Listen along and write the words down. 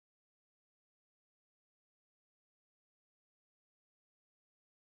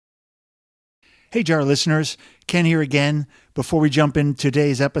Hey, Jar listeners, Ken here again. Before we jump into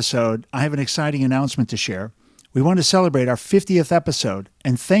today's episode, I have an exciting announcement to share. We want to celebrate our 50th episode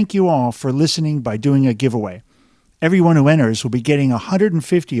and thank you all for listening by doing a giveaway. Everyone who enters will be getting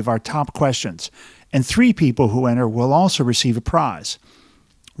 150 of our top questions, and 3 people who enter will also receive a prize.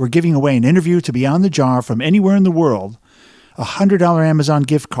 We're giving away an interview to Beyond the Jar from anywhere in the world, a $100 Amazon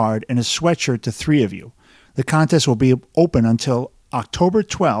gift card, and a sweatshirt to 3 of you. The contest will be open until October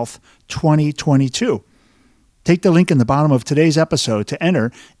 12th, 2022. Take the link in the bottom of today's episode to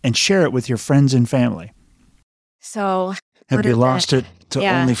enter and share it with your friends and family. So, have you lost it to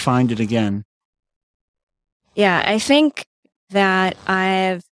only find it again? Yeah, I think that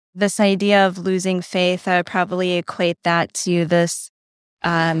this idea of losing faith, I would probably equate that to this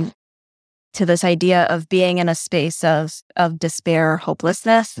idea of being in a space of despair or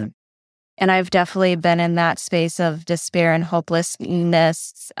hopelessness. Mm. And I've definitely been in that space of despair and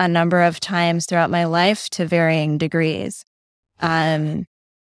hopelessness a number of times throughout my life to varying degrees. The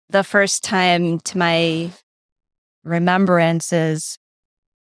first time to my remembrance is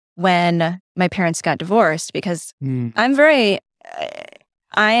when my parents got divorced, because I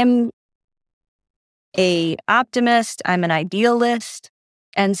am a optimist, I'm an idealist.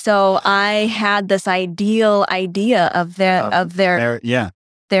 And so I had this ideal idea of their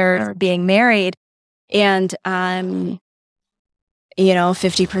being married, and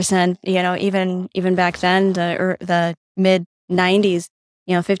 50%, even back then, the mid 90s,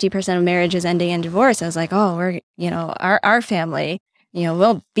 50% of marriages ending in divorce. I was like, oh, we're, our family,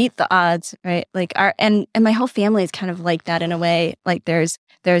 we'll beat the odds, right? Like and my whole family is kind of like that in a way. Like there's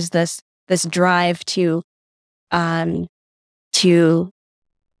this drive to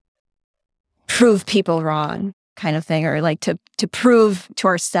prove people wrong, kind of thing, or like to prove to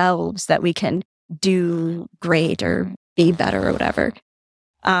ourselves that we can do great or be better or whatever.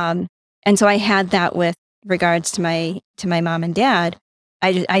 And so I had that with regards to my mom and dad.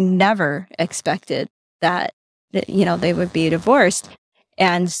 I never expected that they would be divorced.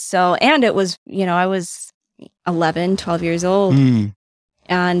 And it was, I was 11, 12 years old.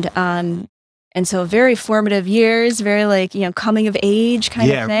 And so very formative years, very coming of age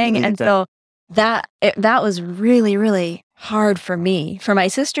kind of thing. And so that was really, really hard for me. For my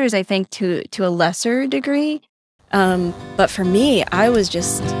sisters, I think to a lesser degree. But for me, I was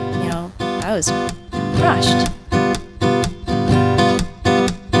just, I was crushed.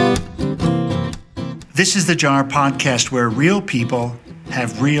 This is the Jar podcast where real people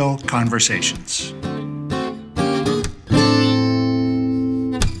have real conversations.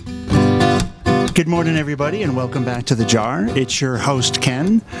 Good morning, everybody, and welcome back to the Jar. It's your host,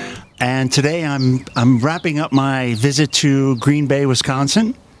 Ken. And today I'm wrapping up my visit to Green Bay,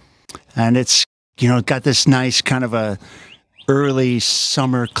 Wisconsin. And it's, got this nice kind of a early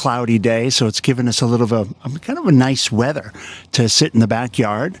summer cloudy day. So it's given us a kind of a nice weather to sit in the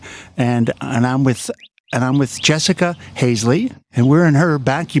backyard. And I'm with Jessica Haessly, and we're in her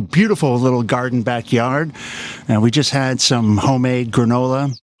beautiful little garden backyard. And we just had some homemade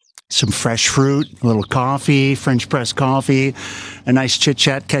granola, some fresh fruit, a little coffee, French press coffee, a nice chit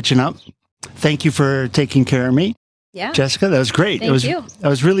chat catching up. Thank you for taking care of me. Yeah. Jessica, that was great. Thank you. That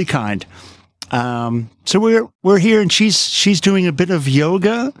was really kind. So we're here, and she's doing a bit of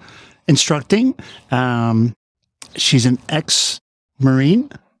yoga instructing. She's an ex-Marine.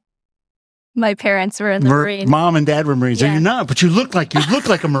 My parents were in the Marine. Mom and Dad were Marines. Yeah. You're not, but you look like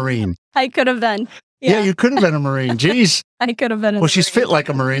a Marine. I could have been. Yeah, you could have been a Marine. Jeez. I could have been. Well, she's fit like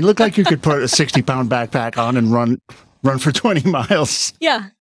a Marine. Look like you could put a 60-pound backpack on and run for 20 miles. Yeah.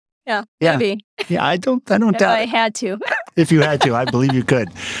 Maybe. Yeah, I don't doubt. If I had to. If you had to, I believe you could.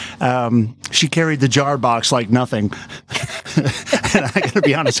 She carried the jar box like nothing. And I got to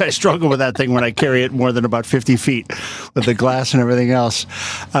be honest, I struggle with that thing when I carry it more than about 50 feet with the glass and everything else.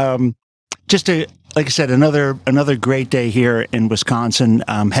 Like I said, another great day here in Wisconsin.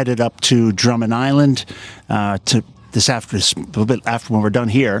 Headed up to Drummond Island to a little bit after when we're done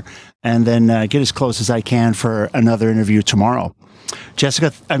here, and then get as close as I can for another interview tomorrow.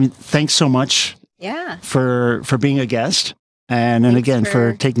 Jessica, thanks so much. Yeah. For being a guest, and again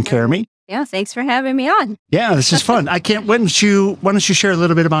for taking care of me. Yeah, thanks for having me on. Yeah, this is fun. I can't. Why don't you share a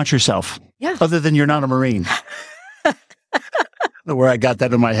little bit about yourself? Yeah. Other than you're not a Marine. Where I got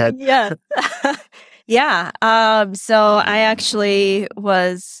that in my head. Yeah. Yeah. So I actually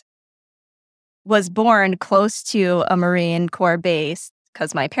was born close to a Marine Corps base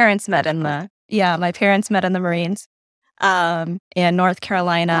because my parents met in the Marines in North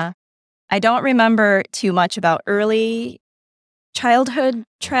Carolina. I don't remember too much about early childhood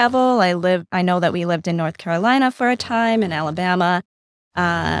travel. I know that we lived in North Carolina for a time, in Alabama.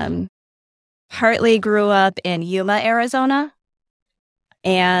 partly grew up in Yuma, Arizona,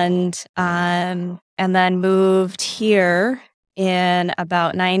 and then moved here in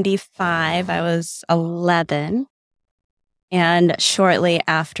about 95. I was 11. And shortly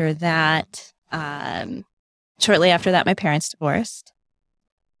after that, my parents divorced.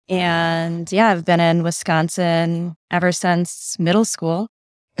 And yeah, I've been in Wisconsin ever since middle school.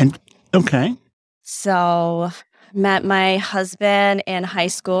 And okay. So met my husband in high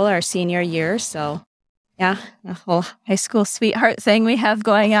school, our senior year. So yeah, the whole high school sweetheart thing we have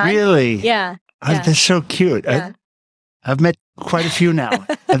going on. Really? Yeah. Oh, yeah. that's so cute. Yeah. I've met quite a few now.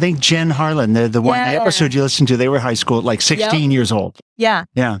 I think Jen Harlan, the one episode you listened to, they were high school at like 16 years old. Yeah.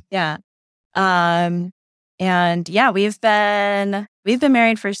 Yeah. Yeah. And yeah, we've been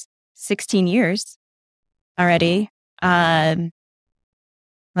married for 16 years already. Let's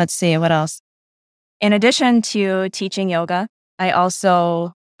see, what else? In addition to teaching yoga, I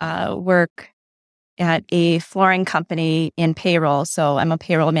also work at a flooring company in payroll. So I'm a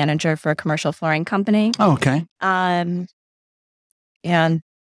payroll manager for a commercial flooring company. Oh, okay. And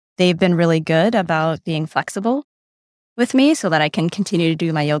they've been really good about being flexible with me so that I can continue to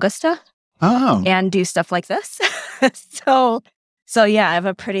do my yoga stuff. Oh. And do stuff like this. So yeah, I have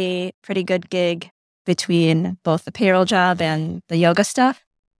a pretty good gig between both the payroll job and the yoga stuff.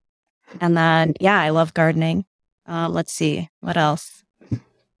 And then, yeah, I love gardening. Let's see, what else?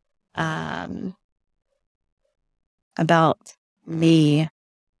 About me.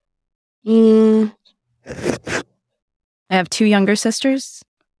 I have 2 younger sisters.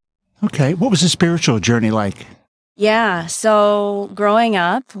 Okay. What was the spiritual journey like? Yeah. So growing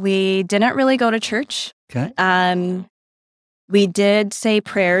up, we didn't really go to church. Okay. We did say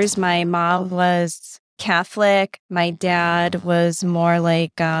prayers. My mom was Catholic. My dad was more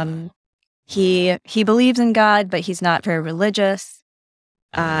like, he believes in God, but he's not very religious.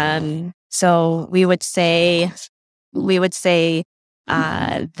 So we would say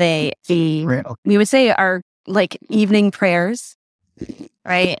our like evening prayers,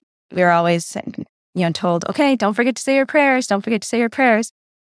 right? We were always, told, okay, don't forget to say your prayers. Don't forget to say your prayers.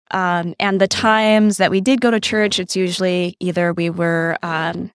 And the times that we did go to church, it's usually either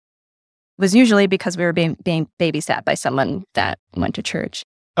was usually because we were being babysat by someone that went to church.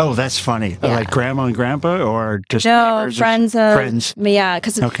 Oh, that's funny. Yeah. Like grandma and grandpa, or just no friends? Friends. Yeah,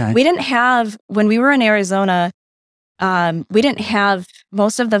 because we didn't have, when we were in Arizona, we didn't have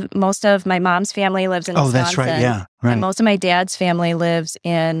most of my mom's family lives in Wisconsin. Oh, that's right. Yeah, right. And most of my dad's family lives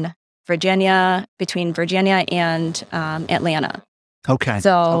in Virginia, between Virginia and Atlanta. Okay.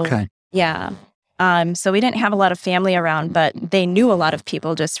 So yeah, so we didn't have a lot of family around, but they knew a lot of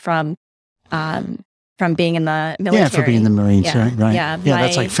people just from being in the military. Yeah, for being in the Marines, right? Yeah,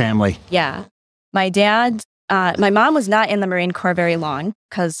 that's like family. Yeah, my mom was not in the Marine Corps very long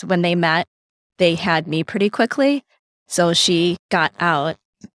because when they met, they had me pretty quickly. So she got out,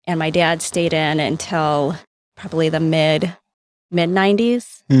 and my dad stayed in until probably the mid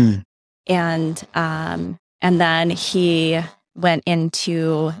 90s. And then he went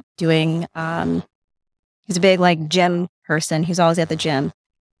into doing, he's a big like gym person. He's always at the gym.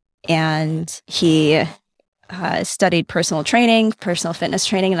 And he studied personal training, personal fitness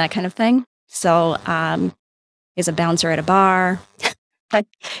training, and that kind of thing. So he's a bouncer at a bar.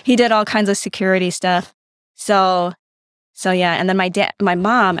 He did all kinds of security stuff. So yeah. And then my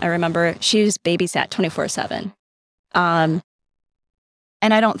mom, I remember, she was babysat 24/7.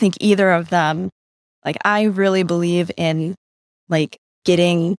 And I don't think either of them, like, I really believe in like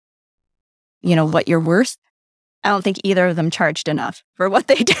getting, what you're worth. I don't think either of them charged enough for what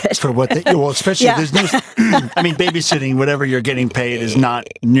they did. For what they, well, especially there's no, I mean, babysitting, whatever you're getting paid is not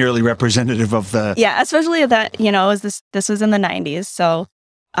nearly representative of the. Yeah, especially that, this was in the 90s. So,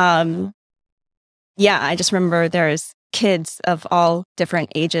 yeah, I just remember there's kids of all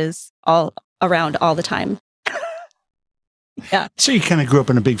different ages all around all the time. Yeah. So you kind of grew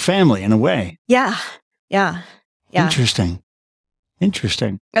up in a big family in a way. Yeah. Interesting. It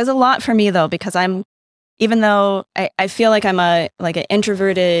was a lot for me though, because even though I feel like I'm an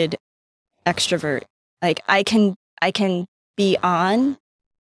introverted extrovert, like I can be on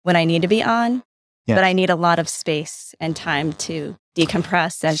when I need to be on, but I need a lot of space and time to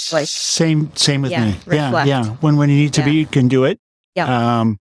decompress and like same with me. Reflect. Yeah. When you need to be, you can do it. Yeah.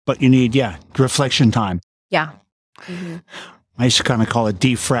 But you need reflection time. Yeah. Mm-hmm. I used to kind of call it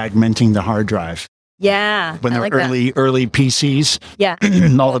defragmenting the hard drive. Yeah. When there were early PCs,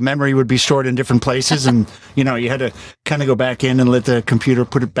 all the memory would be stored in different places, and you had to kind of go back in and let the computer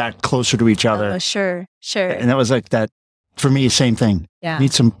put it back closer to each other. Oh, sure. And that was like that for me. Same thing. Yeah.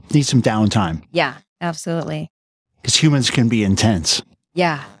 Need some downtime. Yeah, absolutely. Because humans can be intense.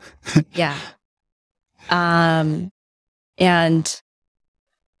 Yeah. Yeah. And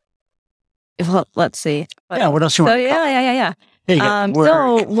well, let's see. Yeah, what else you want? Yeah. Hey, yeah,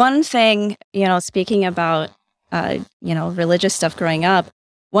 So one thing, speaking about, religious stuff growing up,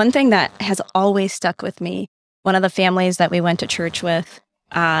 one thing that has always stuck with me, one of the families that we went to church with,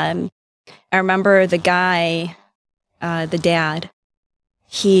 I remember the guy, the dad,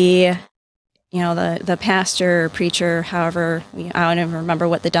 he, the pastor, preacher, however, I don't even remember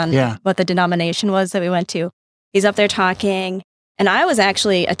what the denomination was that we went to. He's up there talking, and I was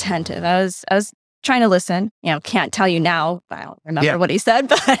actually attentive. I was trying to listen. Can't tell you now. I don't remember what he said,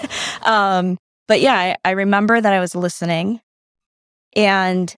 but yeah, I remember that I was listening.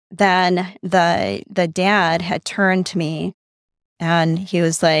 And then the dad had turned to me, and he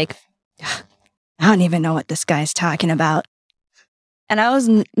was like, "I don't even know what this guy's talking about." And I was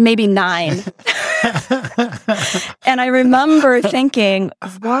maybe 9. And I remember thinking,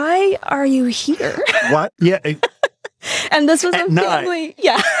 why are you here? What? Yeah. And this was a family.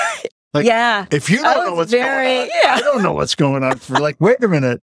 Yeah. Yeah. If you don't know what's going on, I don't know what's going on. Wait a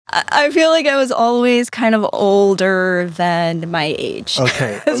minute. I feel like I was always kind of older than my age.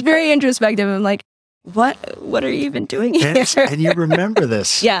 Okay. It's very introspective. I'm like, what are you even doing here? And you remember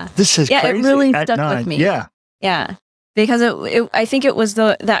this. Yeah. This is crazy. It really stuck with me. Yeah. Yeah. Because I think it was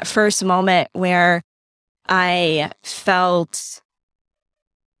that first moment where I felt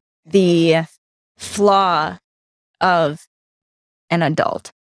the flaw of an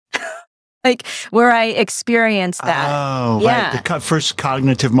adult. Where I experienced that. Oh, yeah. Right. The first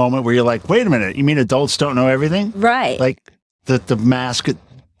cognitive moment where you're like, wait a minute, you mean adults don't know everything? Right. The mask,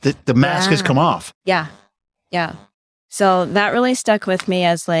 the mask has come off. Yeah. Yeah. So that really stuck with me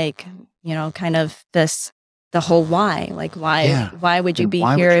as kind of the whole why. Why would you be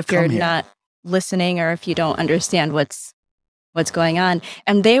here if you're not listening or if you don't understand what's going on?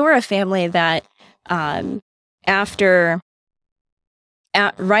 And they were a family that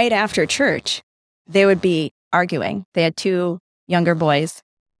right after church, they would be arguing. They had 2 younger boys,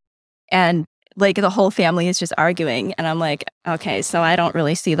 and the whole family is just arguing. And I'm like, okay, so I don't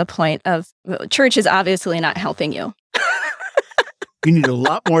really see the point of church is obviously not helping you. You need a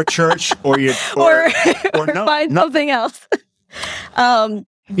lot more church, or no, find something else.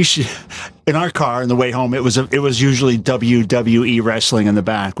 You should. In our car on the way home, it was usually WWE wrestling in the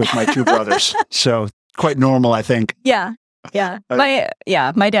back with my 2 brothers. So quite normal, I think. Yeah. Yeah.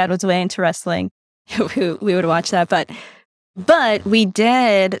 My dad was way into wrestling. We would watch that, but we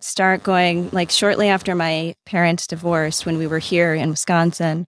did start going shortly after my parents divorced when we were here in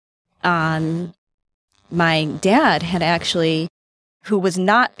Wisconsin. My dad had actually, who's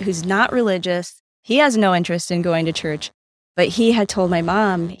not religious, he has no interest in going to church, but he had told my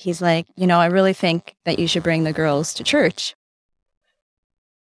mom, he's like, I really think that you should bring the girls to church.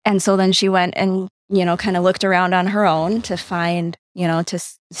 And so then she went and kind of looked around on her own to find, to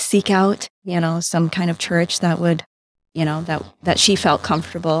seek out, some kind of church that would, that she felt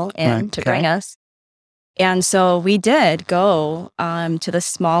comfortable in to bring us. And so we did go to the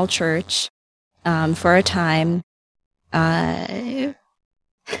small church for a time.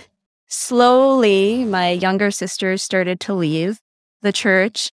 Slowly, my younger sisters started to leave the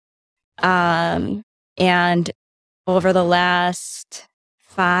church. And over the last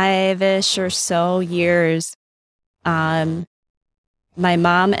 5-ish or so years, my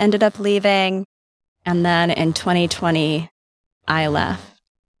mom ended up leaving, and then in 2020 I left.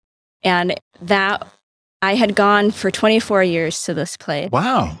 And that I had gone for 24 years to this place.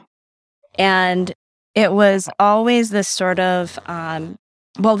 Wow. And it was always this sort of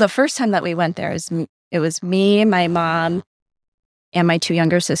the first time that we went there, it was me, my mom, and my 2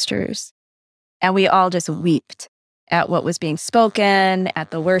 younger sisters, and we all just wept at what was being spoken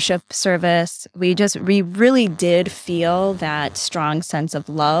at the worship service. We really did feel that strong sense of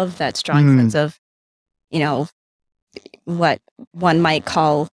love, that strong sense of, what one might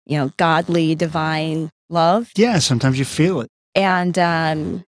call, godly, divine love. Yeah, sometimes you feel it. And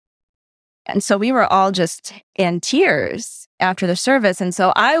so we were all just in tears after the service. And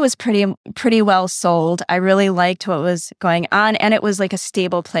so I was pretty well sold. I really liked what was going on, and it was like a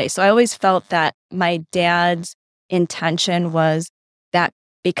stable place. So I always felt that my dad's intention was that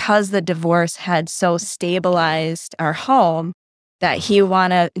because the divorce had so stabilized our home, that he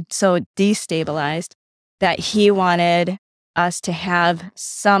wanted us to have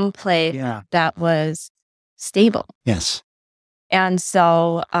some place that was stable. Yes. And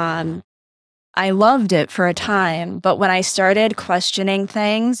so I loved it for a time, but when I started questioning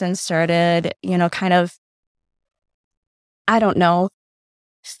things and started, kind of, I don't know,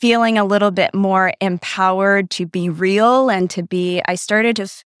 feeling a little bit more empowered to be real and I started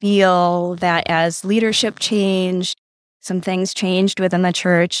to feel that as leadership changed, some things changed within the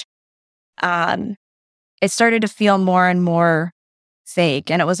church, it started to feel more and more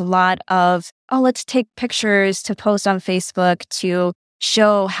fake. And it was a lot of, oh, let's take pictures to post on Facebook to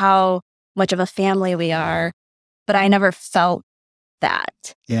show how much of a family we are. But I never felt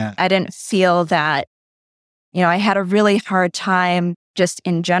that. Yeah. I didn't feel that, I had a really hard time just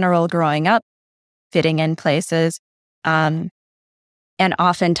in general growing up, fitting in places. And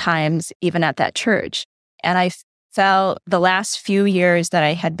oftentimes even at that church. And I felt the last few years that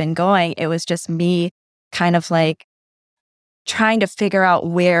I had been going, it was just me kind of like trying to figure out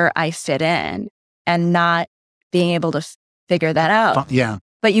where I fit in and not being able to figure that out. Yeah.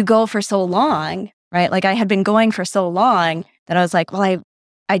 But you go for so long, right? Like I had been going for so long that I was like, well,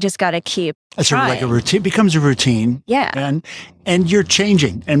 I just got to keep trying. Like a routine, becomes a routine. Yeah. And you're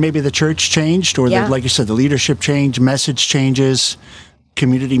changing, and maybe the church changed, or like you said, the leadership changed, message changes,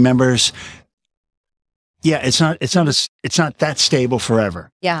 community members. Yeah, it's not that stable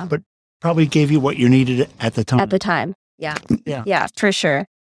forever. Yeah. But probably gave you what you needed at the time. At the time. Yeah. Yeah. Yeah, for sure.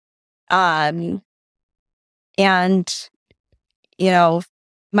 And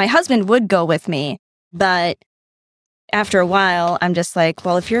my husband would go with me, but after a while, I'm just like,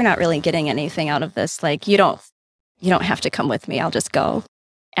 well, if you're not really getting anything out of this, like you don't have to come with me. I'll just go.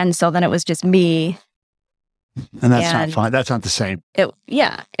 And so then it was just me. And that's not fun. That's not the same. It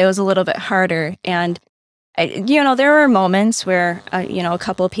was a little bit harder. And there were moments where, a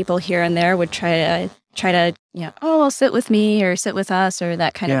couple of people here and there would try to, oh, sit with me or sit with us or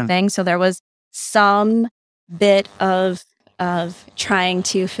that kind of thing. So there was some bit of trying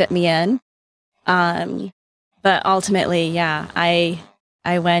to fit me in. But ultimately, I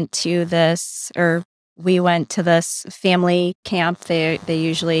went to this, or we went to this family camp. They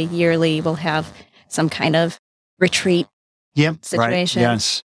usually yearly will have some kind of retreat situation. Right.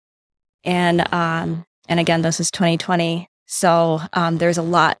 Yes. And again, this is 2020. So there's a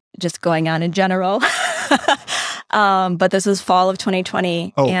lot just going on in general. But this is fall of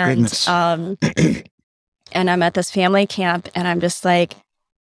 2020. Oh, and, goodness. And I'm at this family camp, and I'm just like,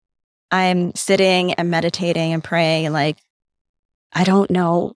 I'm sitting and meditating and praying, like, I don't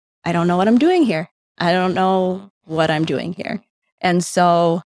know what I'm doing here. I don't know what I'm doing here. And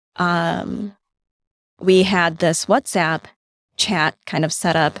so we had this WhatsApp chat kind of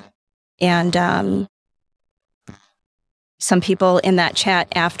set up, and some people in that chat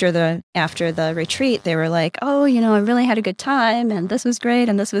after the retreat, they were like, oh, I really had a good time, and this was great,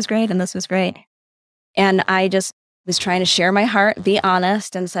 and this was great, and this was great. And I just was trying to share my heart, be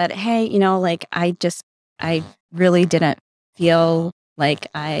honest, and said, hey, like I really didn't feel like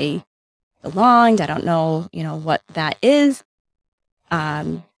I belonged. I don't know, what that is.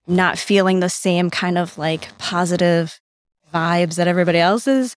 Not feeling the same kind of like positive vibes that everybody else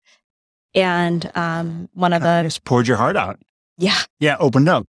is. And one of the... Just poured your heart out. Yeah. Yeah, opened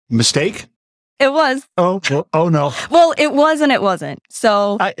up. Mistake? It was. Oh, well, oh no. Well, it was and it wasn't.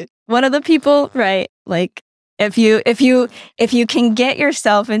 So one of the people, right, like if you can get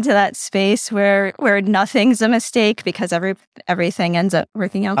yourself into that space where nothing's a mistake because everything ends up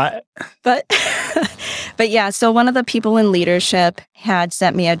working out. But yeah, so one of the people in leadership had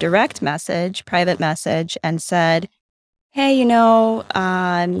sent me a direct message, private message, and said, hey,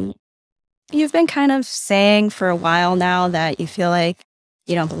 you've been kind of saying for a while now that you feel like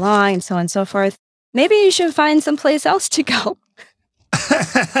you don't belong and so on and so forth. Maybe you should find someplace else to go.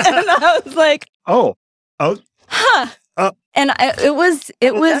 And I was like, oh, huh. And it was.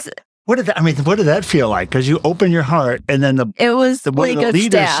 What did that feel like? Because you open your heart, and then it was what like the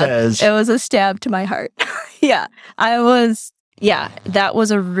leader says. It was a stab to my heart. Yeah, that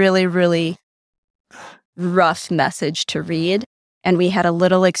was a really, really rough message to read. And we had a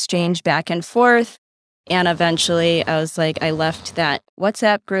little exchange back and forth. And eventually I was like, I left that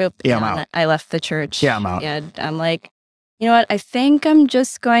WhatsApp group. Yeah, I'm out. I left the church. Yeah, I'm out. And I'm like, you know what? I think I'm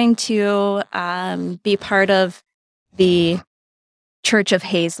just going to be part of the Church of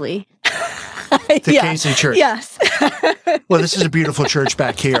Haessly. The Haessly Church. Yes. Well, this is a beautiful church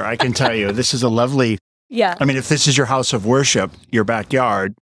back here. I can tell you, this is a lovely. Yeah. I mean, if this is your house of worship, your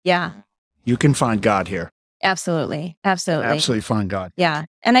backyard. Yeah. You can find God here. Absolutely. Absolutely find God. Yeah.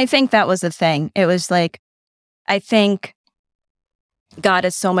 And I think that was the thing. It was like, I think God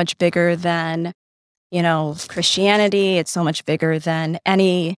is so much bigger than, Christianity. It's so much bigger than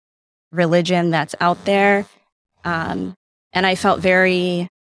any religion that's out there. And I felt I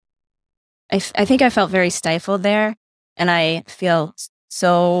think I felt very stifled there. And I feel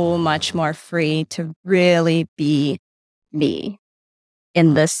so much more free to really be me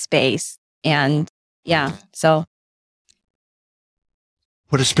in this space. And yeah, so.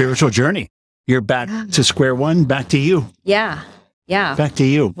 What a spiritual journey. You're back to square one, back to you. Yeah. Back to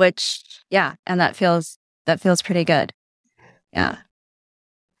you. And that feels pretty good. Yeah.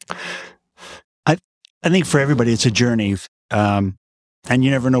 I think for everybody, it's a journey. And you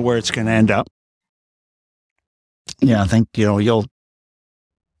never know where it's going to end up. Yeah, I think, you'll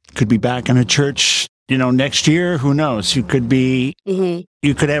could be back in a church, next year. Who knows? You could be,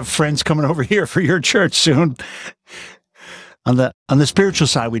 you could have friends coming over here for your church soon. On the spiritual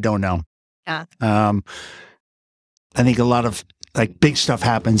side, we don't know. Yeah. I think a lot of big stuff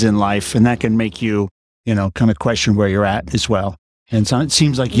happens in life, and that can make you, kind of question where you're at as well. And so it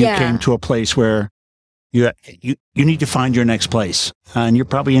seems like you came to a place where you need to find your next place, and you're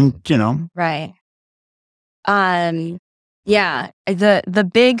probably in, Right. Yeah. The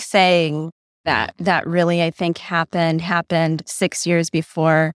big thing that really, I think happened 6 years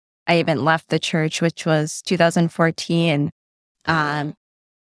before I even left the church, which was 2014. I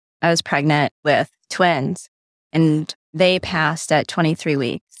was pregnant with twins, and they passed at 23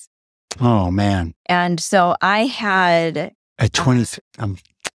 weeks. Oh man. And so I had at 23.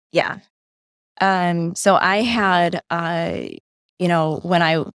 Yeah. So I had, when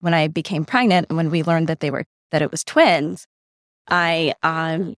I became pregnant and when we learned that it was twins, I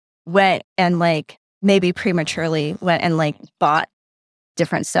went and maybe prematurely went and bought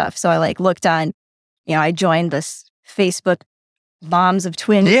different stuff. So I looked on, I joined this Facebook Moms of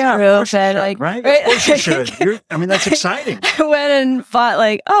Twins group, and right? Of course you should. That's exciting. I went and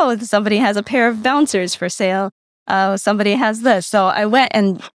bought somebody has a pair of bouncers for sale. Somebody has this. So I went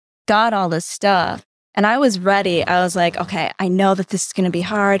and got all this stuff, and I was ready. I was like, okay, I know that this is going to be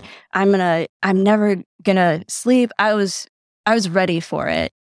hard. I'm never going to sleep. I was ready for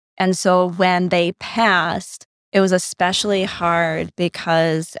it. And so when they passed, it was especially hard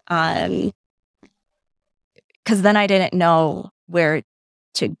because then I didn't know where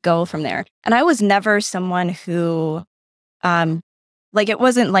to go from there. And I was never someone who, it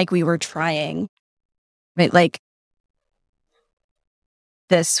wasn't like we were trying, right?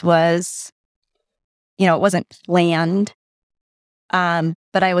 This was, it wasn't planned.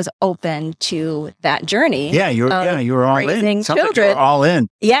 But I was open to that journey. Yeah, you were all in. Children. Like you were all in.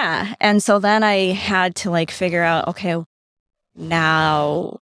 Yeah. And so then I had to figure out, okay,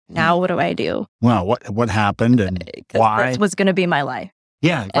 now what do I do? Well, what happened and why? This was going to be my life.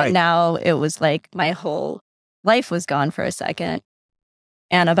 Yeah, right. And now it was my whole life was gone for a second.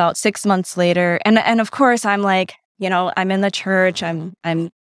 And about 6 months later, and of course I'm I'm in the church, I'm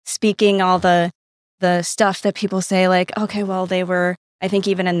speaking all the stuff that people say, okay, well, they were, I think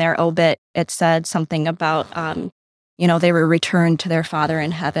even in their obit, it said something about, they were returned to their Father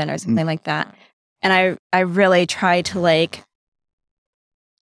in heaven or something like that. And I really tried to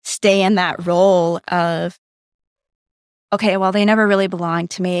stay in that role of, okay, well, they never really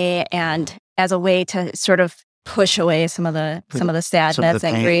belonged to me. And as a way to sort of push away some of the sadness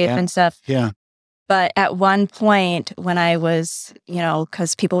and grief and stuff. Yeah. But at one point when I was,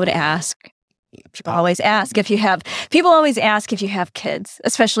 because people always ask if you have kids,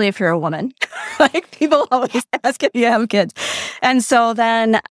 especially if you're a woman. People always ask if you have kids. And so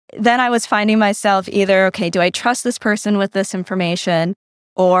then I was finding myself either, okay, do I trust this person with this information,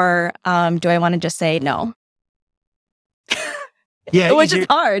 or do I want to just say no? Yeah, which is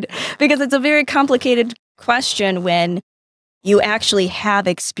hard because it's a very complicated question when you actually have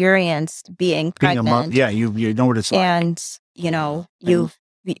experienced being pregnant. Being a mom, yeah, you know what it's like. And,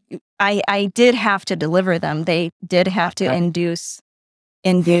 I did have to deliver them. They did have to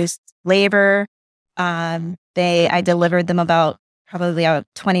induce labor. I delivered them probably about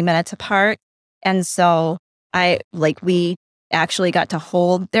 20 minutes apart. And so we actually got to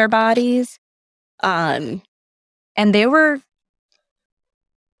hold their bodies. And they were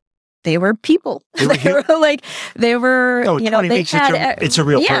people. They were, oh, 20 they weeks, had, it's a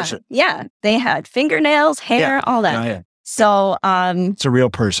real person. Yeah. They had fingernails, hair, all that. Yeah. So, it's a real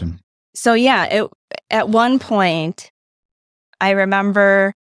person. So yeah, at one point I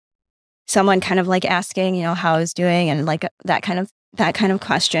remember someone kind of asking, how I was doing, and that kind of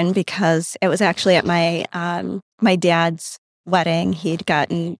question, because it was actually at my dad's wedding. He got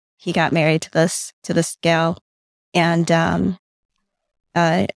married to this gal, and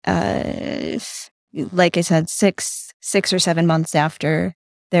like I said, six or 7 months after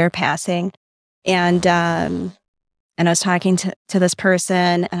their passing, and I was talking to this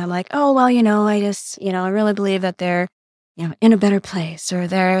person, and I'm like, oh, well, I just, I really believe that they're, in a better place, or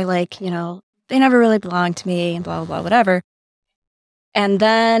they're they never really belonged to me, and blah, blah, blah, whatever. And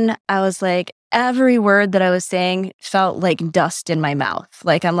then I was every word that I was saying felt like dust in my mouth.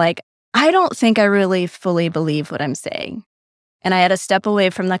 I'm I don't think I really fully believe what I'm saying. And I had to step away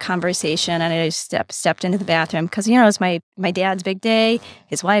from the conversation, and I just stepped into the bathroom because, it's my dad's big day,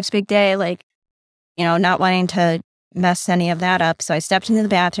 his wife's big day, like, not wanting to mess any of that up. So I stepped into the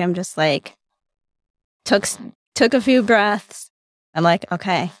bathroom, just like took a few breaths. I'm like,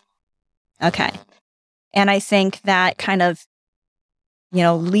 okay. And I think that kind of,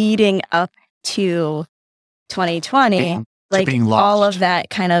 leading up to 2020, like all of that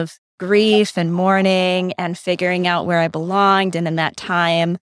kind of grief and mourning and figuring out where I belonged. And in that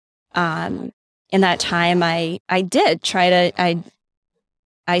time, I did try to,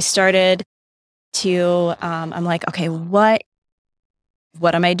 I started to, I'm like, okay, what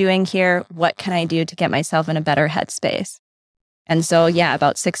am I doing here? What can I do to get myself in a better headspace? And so,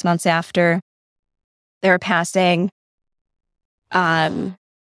 about 6 months after they were passing,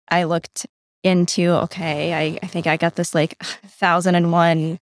 I looked into, okay, I think I got this like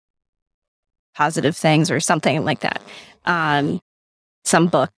 1,001 positive things or something like that, some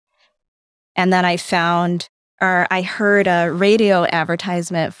book. And then I heard a radio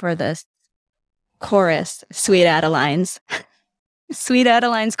advertisement for this chorus, Sweet Adeline's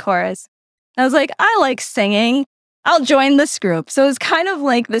chorus. I was like, I like singing. I'll join this group. So it was kind of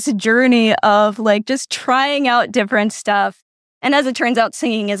like this journey of like just trying out different stuff. And as it turns out,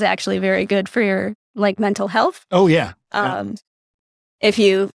 singing is actually very good for your like mental health. Oh, yeah. If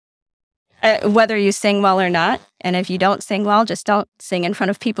you, whether you sing well or not, and if you don't sing well, just don't sing in front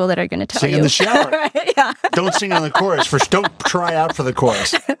of people that are going to tell you. Sing in the shower. Right? Yeah. Don't sing on the chorus. Don't try out for the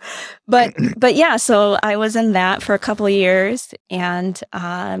chorus. But yeah, so I was in that for a couple of years, and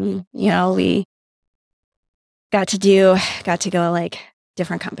we got to go like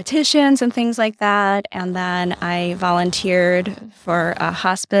different competitions and things like that. And then I volunteered for a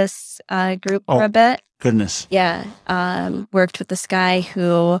hospice group for a bit. Goodness. Yeah. Worked with this guy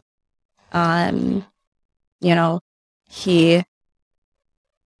who,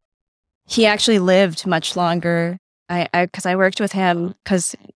 he actually lived much longer. Because I worked with him,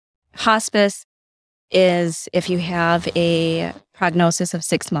 because hospice is if you have a prognosis of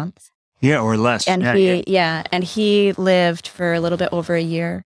 6 months. Yeah, or less. And and he lived for a little bit over a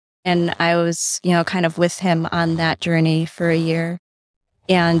year. And I was, kind of with him on that journey for a year.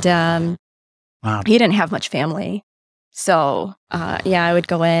 And wow. He didn't have much family. So, I would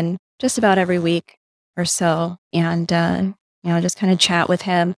go in just about every week or so and, just kind of chat with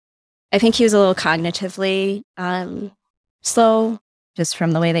him. I think he was a little cognitively slow just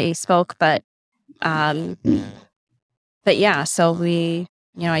from the way that he spoke. But yeah, so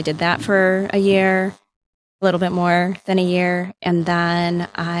I did that for a year, a little bit more than a year. And then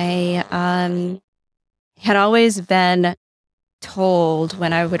I had always been told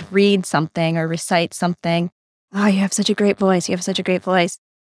when I would read something or recite something, oh, you have such a great voice. You have such a great voice.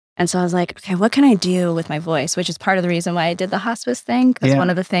 And so I was like, okay, what can I do with my voice? Which is part of the reason why I did the hospice thing. Because one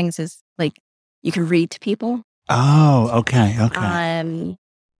of the things is like, you can read to people. Oh, okay.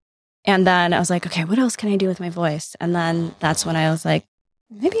 And then I was like, okay, what else can I do with my voice? And then that's when I was like,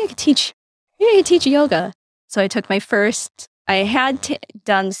 maybe I could teach yoga. So I took I had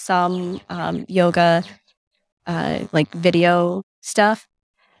done some yoga, like video stuff.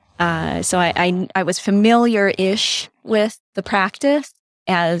 So I was familiar-ish with the practice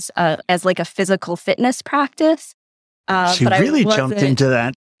as like a physical fitness practice. So you really jumped into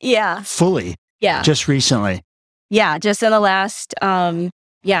that fully just recently. Yeah, just in the last,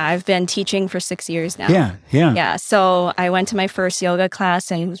 I've been teaching for 6 years now. Yeah. Yeah, so I went to my first yoga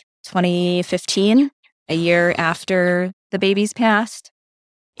class in 2015, a year after the babies passed.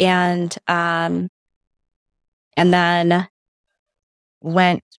 And then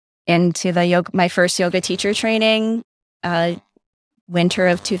went into my first yoga teacher training, winter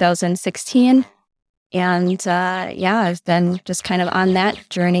of 2016. And I've been just kind of on that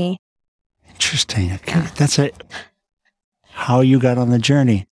journey. Interesting. Okay. That's it. How you got on the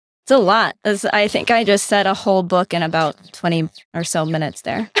journey. It's a lot. I think I just said a whole book in about 20 or so minutes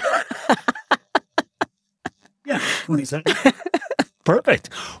there. 20 seconds. Perfect.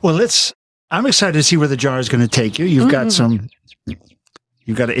 Well, I'm excited to see where the jar is going to take you. You've got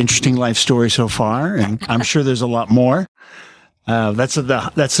an interesting life story so far, and I'm sure there's a lot more. That's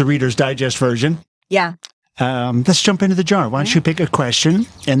the Reader's Digest version. Yeah. Let's jump into the jar. Why don't you pick a question,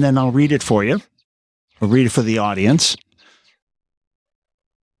 and then I'll read it for you. Or read it for the audience.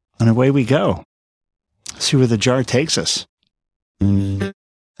 And away we go. See where the jar takes us.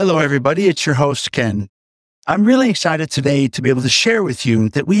 Hello, everybody. It's your host, Ken. I'm really excited today to be able to share with you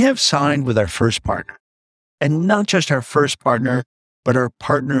that we have signed with our first partner. And not just our first partner, but our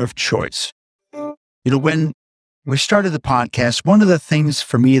partner of choice. When we started the podcast, one of the things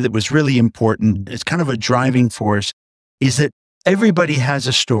for me that was really important, it's kind of a driving force, is that everybody has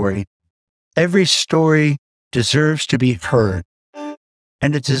a story. Every story deserves to be heard,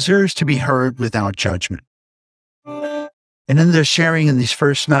 and it deserves to be heard without judgment. And in the sharing in these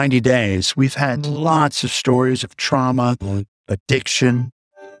first 90 days, we've had lots of stories of trauma, addiction,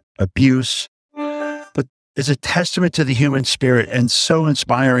 abuse, but it's a testament to the human spirit and so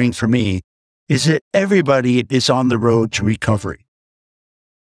inspiring for me is that everybody is on the road to recovery.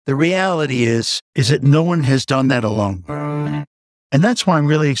 The reality is that no one has done that alone. And that's why I'm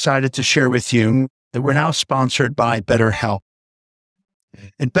really excited to share with you that we're now sponsored by BetterHelp.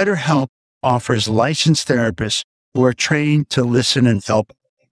 And BetterHelp offers licensed therapists who are trained to listen and help.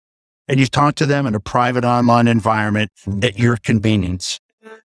 And you talk to them in a private online environment at your convenience.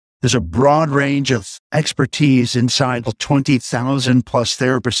 There's a broad range of expertise inside the 20,000 plus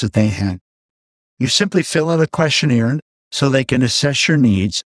therapists that they have. You simply fill out a questionnaire so they can assess your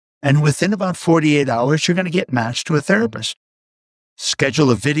needs. And within about 48 hours, you're going to get matched to a therapist.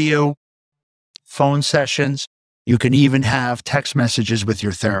 Schedule a video, phone sessions. You can even have text messages with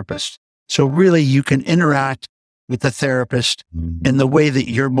your therapist. So really, you can interact with the therapist in the way that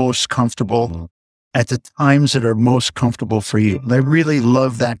you're most comfortable at the times that are most comfortable for you. And I really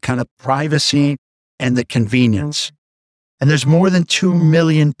love that kind of privacy and the convenience. And there's more than 2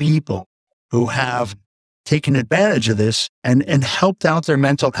 million people who have taken advantage of this and helped out their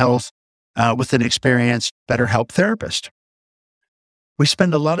mental health with an experienced BetterHelp therapist. We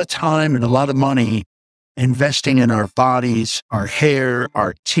spend a lot of time and a lot of money investing in our bodies, our hair,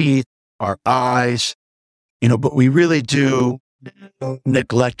 our teeth, our eyes, but we really do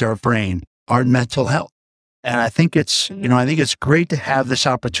neglect our brain, our mental health. And I think it's great to have this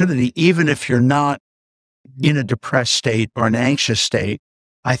opportunity, even if you're not in a depressed state or an anxious state.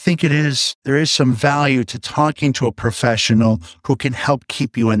 I think there is some value to talking to a professional who can help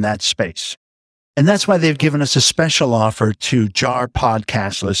keep you in that space. And that's why they've given us a special offer to JAR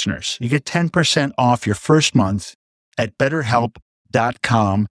podcast listeners. You get 10% off your first month at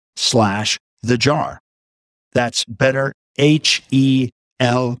betterhelp.com/thejar. That's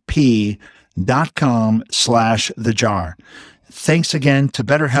betterhelp.com/thejar. Thanks again to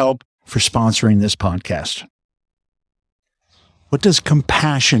BetterHelp for sponsoring this podcast. What does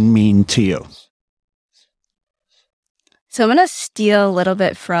compassion mean to you? So I'm going to steal a little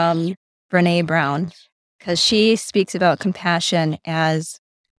bit from Brené Brown, because she speaks about compassion as,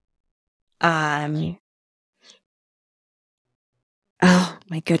 oh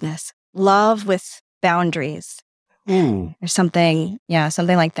my goodness, love with boundaries. Or something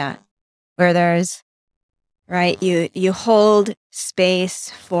like that, where there's, right, you hold space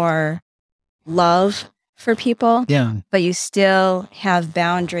for love for people, but you still have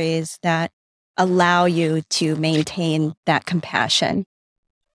boundaries that allow you to maintain that compassion.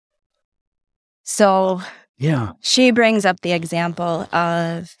 So she brings up the example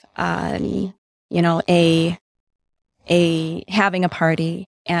of, a having a party,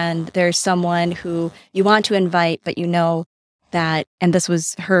 and there's someone who you want to invite, but that, and this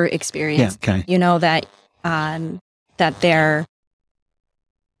was her experience, that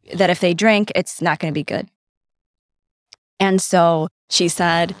if they drink, it's not going to be good. And so she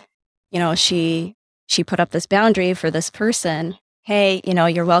said, she put up this boundary for this person. Hey,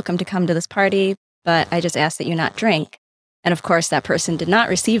 you're welcome to come to this party, but I just ask that you not drink. And of course, that person did not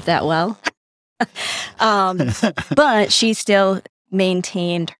receive that well. But she still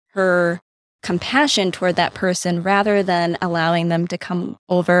maintained her compassion toward that person rather than allowing them to come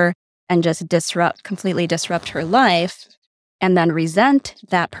over and just completely disrupt her life and then resent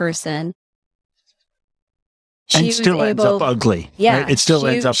that person. And still ends up ugly. Yeah. Right? It still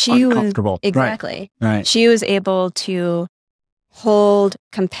ends up uncomfortable. Exactly. Right. She was able to hold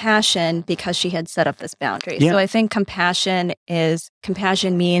compassion because she had set up this boundary. Yeah. So I think compassion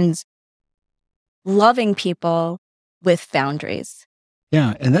means loving people with boundaries.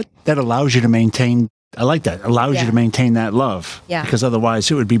 Yeah. And that allows you to maintain, I like that, allows you to maintain that love. Yeah. Because otherwise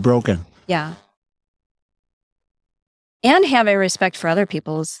it would be broken. Yeah. And have a respect for other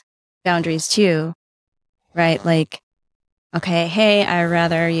people's boundaries too. Right? Like, okay, hey, I'd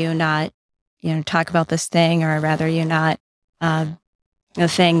rather you not, talk about this thing, or I'd rather you not, a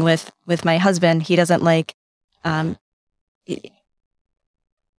thing with my husband. He doesn't like,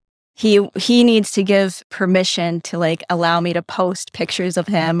 he needs to give permission to like allow me to post pictures of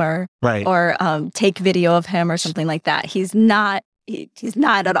him or take video of him or something like that. He's not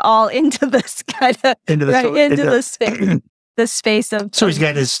at all into this kind of into this space. The space of so he's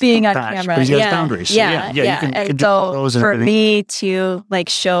got his being on patch, camera. But he's got his boundaries. Yeah. You can do so those and for everything. me to like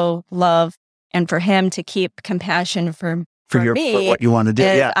show love and for him to keep compassion for for what you want to do.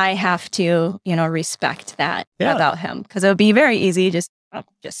 Yeah. I have to, respect that Yeah. about him, because it would be very easy. Just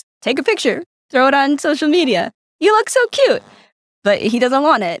take a picture, throw it on social media. You look so cute, but he doesn't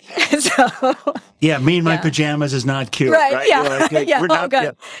want it. So yeah, me in my pajamas is not cute. Right. Yeah. We're not,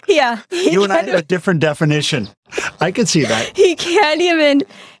 God. Yeah. You and I have a different definition. I can see that. He can't even,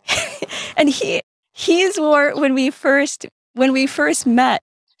 and he's wore, when we first met,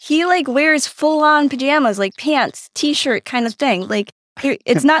 he like wears full on pajamas, like pants, t-shirt kind of thing. Like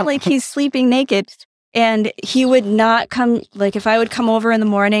it's not like he's sleeping naked. And he would not come, like if I would come over in the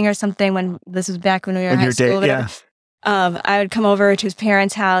morning or something, when this was back when we were in high school, I would come over to his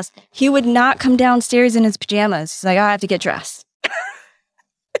parents' house. He would not come downstairs in his pajamas. He's like, I have to get dressed.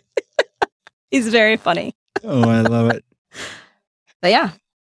 He's very funny. Oh, I love it. But yeah,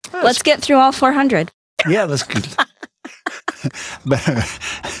 let's get through all 400. Yeah, let's get. But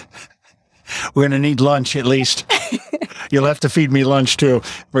we're going to need lunch at least. You'll have to feed me lunch too.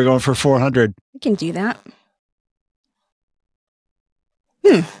 We're going for 400. We can do that.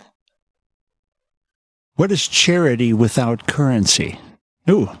 What is charity without currency?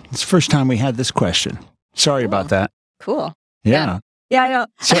 Ooh, it's the first time we had this question. Sorry about that. Cool. Yeah. Yeah, I know.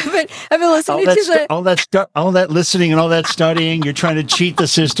 So, I've been listening to all that listening and all that studying. You're trying to cheat the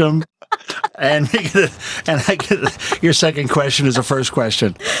system, and your second question is the first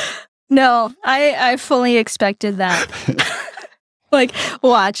question. No, I fully expected that. Like,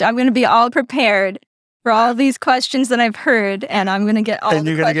 watch, I'm going to be all prepared for all these questions that I've heard, and I'm going to get all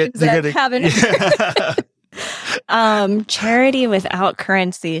the questions that I haven't. Charity without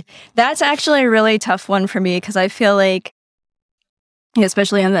currency. That's actually a really tough one for me, because I feel like,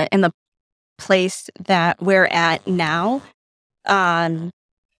 especially in the place that we're at now,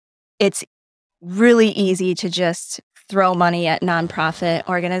 it's really easy to just throw money at nonprofit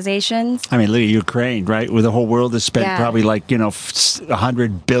organizations. I mean, look at Ukraine, right? Where the whole world has spent probably like,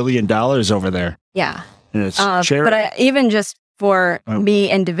 $100 billion over there. Yeah. And it's charity. But even just for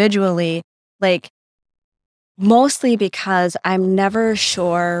me individually, like, mostly because I'm never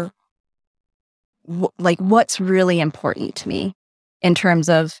sure what's really important to me in terms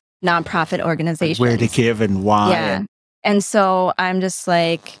of nonprofit organizations. Where to give and why. Yeah. And so I'm just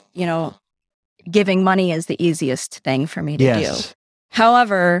like, giving money is the easiest thing for me to do.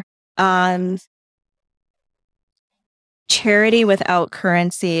 However, charity without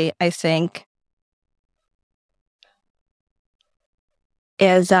currency, I think,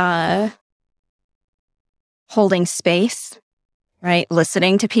 is holding space, right?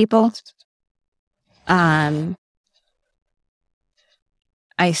 Listening to people. I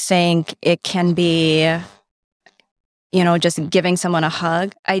think it can be, just giving someone a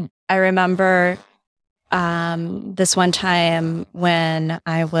hug. I remember this one time when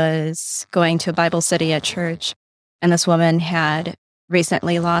I was going to a Bible study at church, and this woman had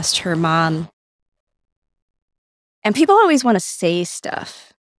recently lost her mom. And people always want to say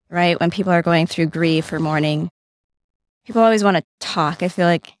stuff, right? When people are going through grief or mourning, people always want to talk. I feel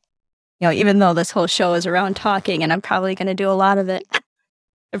like, even though this whole show is around talking, and I'm probably going to do a lot of it,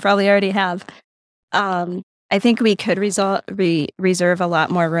 I probably already have. I think we could reserve a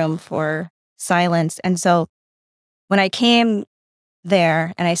lot more room for silence. And so when I came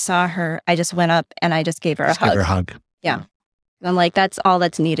there and I saw her, I just went up and I just gave her a hug. Give her a hug. Yeah. I'm like, that's all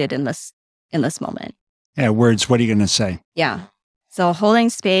that's needed in this moment. Yeah, words, what are you going to say? Yeah. So holding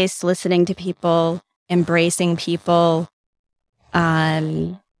space, listening to people, embracing people.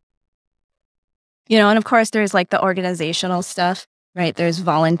 And of course there's like the organizational stuff, right? There's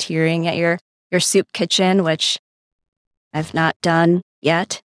volunteering at your soup kitchen, which I've not done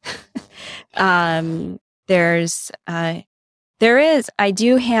yet. I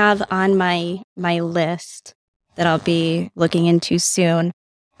do have on my list that I'll be looking into soon.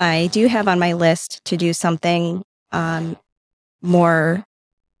 I do have on my list to do something more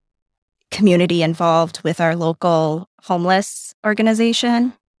community involved with our local homeless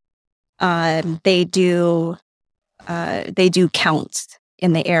organization. They do counts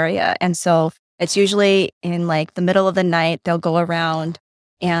in the area. And so it's usually in like the middle of the night, they'll go around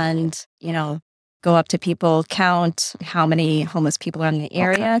and, go up to people, count how many homeless people are in the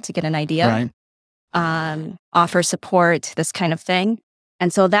area to get an idea, offer support, this kind of thing.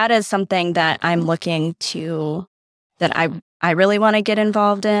 And so that is something that I'm looking to, that I really want to get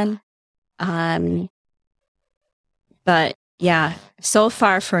involved in. But yeah, so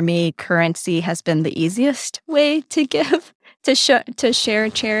far for me, currency has been the easiest way to give, to share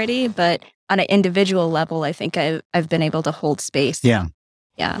charity. But on an individual level, I think I've been able to hold space. Yeah.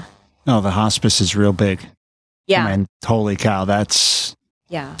 Yeah. Oh, the hospice is real big. Yeah. I mean, holy cow, that's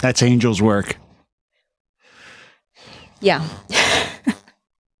angel's work. Yeah.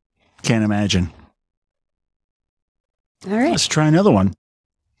 Can't imagine. All right. Let's try another one.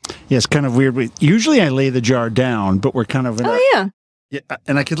 Yeah, it's kind of weird. Usually I lay the jar down, but we're kind of in Yeah.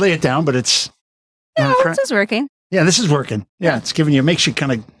 and I could lay it down, but it's... No, this is working. Yeah, this is working. Yeah, it's giving you, makes you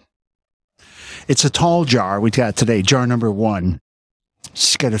kind of... It's a tall jar we got today, jar number 1.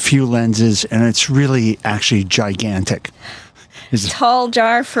 It's got a few lenses, and it's really actually gigantic. It's tall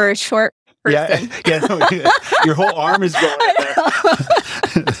jar for a short person. Yeah, your whole arm is going in there.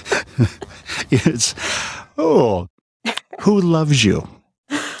 It's, who loves you?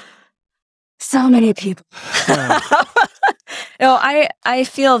 So many people. No, I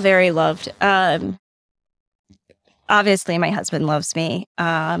feel very loved. Obviously, my husband loves me.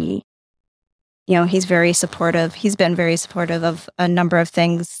 He's very supportive. He's been very supportive of a number of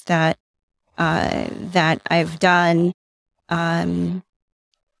things that I've done. The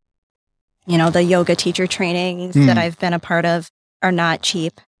yoga teacher trainings that I've been a part of are not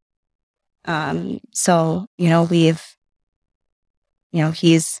cheap. So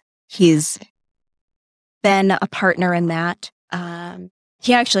he's been a partner in that.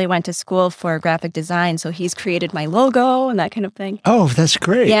 He actually went to school for graphic design, so he's created my logo and that kind of thing. Oh, that's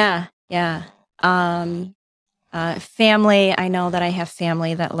great. Yeah. Family, I know that I have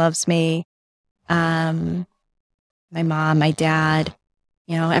family that loves me. My mom, my dad,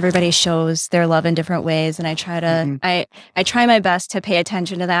 everybody shows their love in different ways. And I try to, I try my best to pay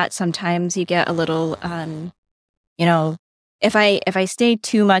attention to that. Sometimes you get a little, if I stay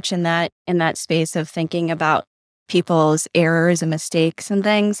too much in that space of thinking about people's errors and mistakes and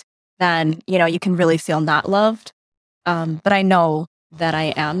things, then, you can really feel not loved. But I know that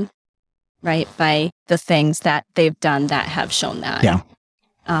I am, right, by the things that they've done that have shown that. Yeah.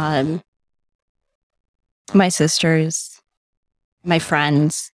 My sisters, my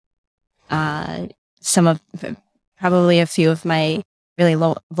friends, probably a few of my really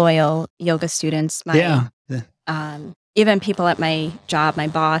loyal yoga students, even people at my job, my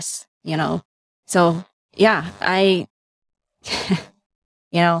boss, So yeah, I'm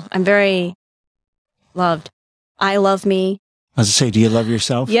very loved. I love me. I was to say, do you love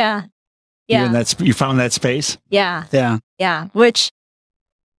yourself? Yeah. Yeah. You found that space? Yeah. Yeah. Yeah. Which,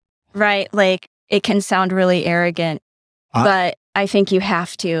 right, like it can sound really arrogant, but I think you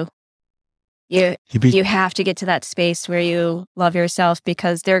have to. You have to get to that space where you love yourself,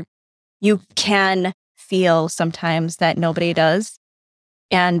 because you can feel sometimes that nobody does.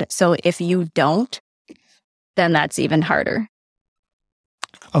 And so if you don't, then that's even harder.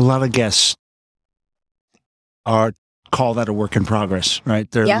 A lot of guests call that a work in progress, right?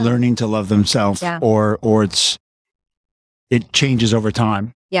 They're learning to love themselves, or it changes over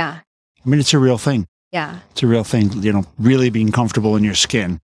time. Yeah. I mean, it's a real thing. Yeah. It's a real thing, really being comfortable in your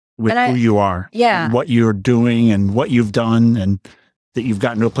skin with who you are, what you're doing and what you've done, and that you've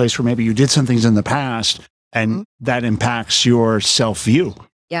gotten to a place where maybe you did some things in the past and that impacts your self-view.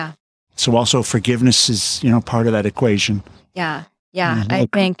 Yeah. So also forgiveness is, part of that equation. Yeah. Yeah. I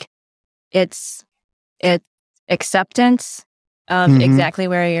think it's acceptance of exactly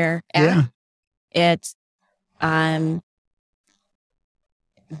where you're at. Yeah. It's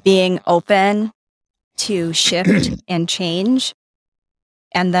being open to shift and change.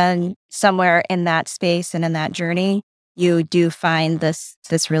 And then somewhere in that space and in that journey, you do find this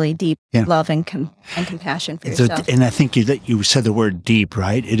really deep love and compassion for yourself. And I think that you said the word deep,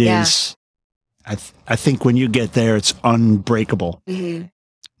 right? It is. I think when you get there, it's unbreakable. Mm-hmm.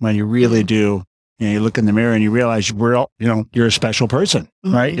 When you really do, you look in the mirror and you realize you're a special person,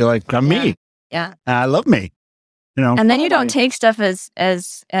 right? You're like, I'm me. Yeah, I love me. And then you don't take stuff as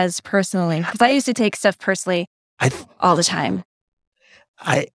personally, because I used to take stuff personally all the time.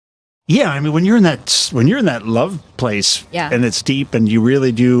 I mean, when you're in that love place, and it's deep, and you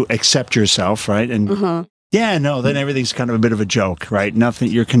really do accept yourself, right? And then everything's kind of a bit of a joke, right?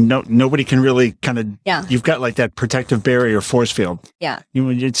 Nothing nobody can really kind of you've got like that protective barrier force field. Yeah,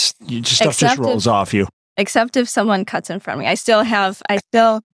 stuff just rolls off you. Except if someone cuts in front of me, I still have a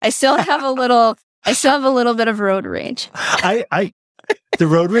little bit of road rage. The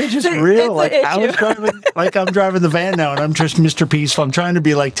road rage is real. Like I'm driving the van now, and I'm just Mr. Peaceful. I'm trying to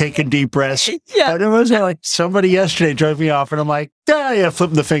be like taking deep breaths. Yeah. And it was like somebody yesterday drove me off, and I'm like,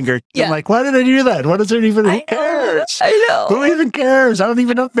 flipping the finger. Yeah. I'm like, why did I do that? What is it even? Who cares? I know. Who even cares? I don't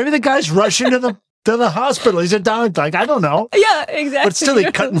even know. Maybe the guy's rushing to the hospital. He's a dog. Like, I don't know. Yeah, exactly. But still,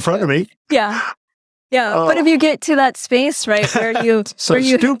 he cut in front of me. Yeah. Yeah. But if you get to that space, right,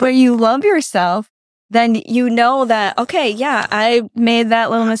 where you love yourself, then you know that, okay, I made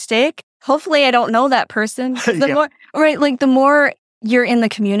that little mistake. Hopefully I don't know that person. The more you're in the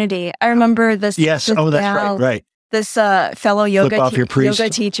community. I remember this. Yes. this that's gal, right. fellow off your priest. yoga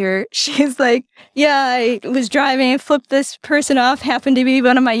teacher. She's like, yeah, I was driving and flipped this person off, happened to be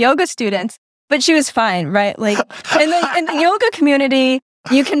one of my yoga students, but she was fine, right? Like, in the yoga community,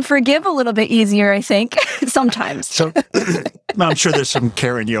 you can forgive a little bit easier, I think, sometimes. So I'm sure there's some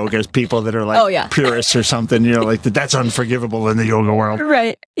Karen yoga people that are like purists or something, like that's unforgivable in the yoga world.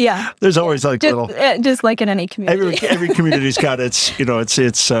 Right. Yeah. There's always like just like in any community. Every community's got its,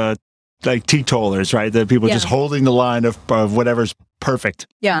 it's like teetotalers, right? The people just holding the line of whatever's perfect.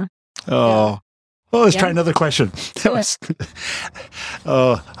 Yeah. Oh, let's try another question. I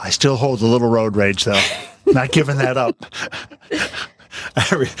still hold a little road rage though. Not giving that up.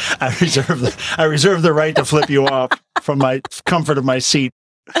 I reserve the right to flip you off from my comfort of my seat.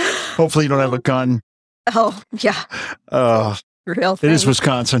 Hopefully you don't have a gun. Oh, yeah. Real thing. It is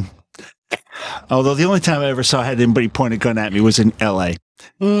Wisconsin. Although the only time I ever saw had anybody point a gun at me was in L.A.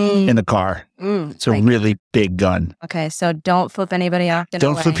 In a car. It's a really big gun. Okay, so don't flip anybody off in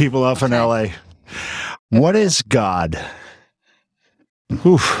Don't LA. flip people off in L.A. What is God?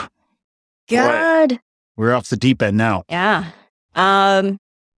 Oof. God. Boy, we're off the deep end now. Yeah.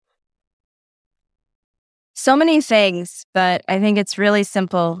 So many things, but I think it's really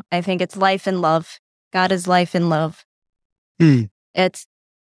simple. I think it's life and love. God is life and love. It's,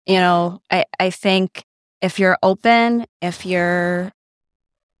 I think if you're open, if you're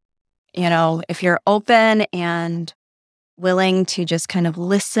open and willing to just kind of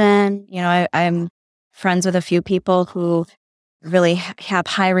listen, I'm friends with a few people who really have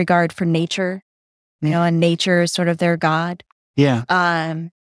high regard for nature, and nature is sort of their God. Yeah.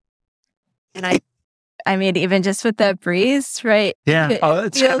 And I mean, even just with that breeze, right? Yeah. Oh,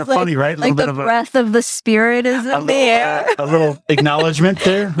 it's kind of funny, right? Like the breath of the spirit is in the air. A little acknowledgement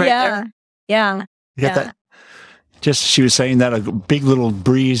there, right? Yeah. Yeah. You got that? Just, she was saying that a big little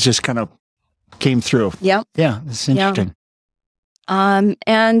breeze just kind of came through. Yep. Yeah. It's interesting.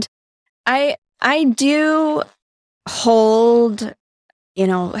 And I do hold,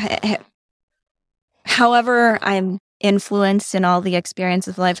 however I'm influenced in all the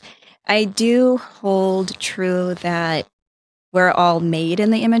experiences of life, I do hold true that we're all made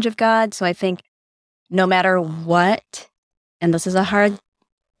in the image of God. So I think no matter what, and this is a hard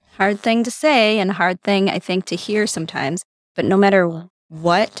thing to say and a hard thing I think to hear sometimes, but no matter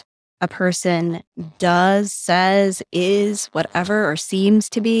what a person does, says, is, whatever, or seems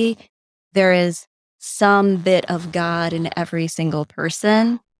to be, there is some bit of God in every single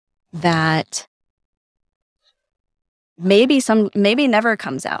person that maybe never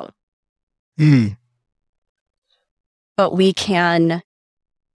comes out. But we can,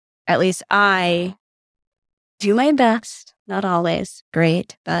 at least I do my best, not always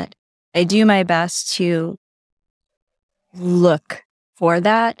great, but I do my best to look for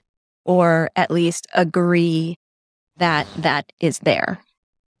that, or at least agree that that is there.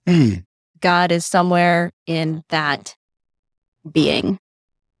 God is somewhere in that being.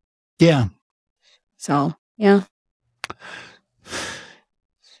 Yeah. So, yeah.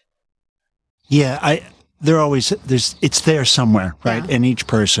 Yeah, it's there somewhere, right? In each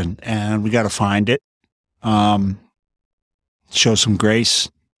person, and we got to find it. Show some grace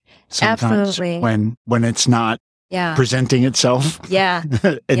sometimes. Absolutely. when it's not presenting itself in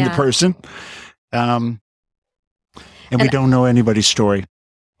the person. And we don't know anybody's story.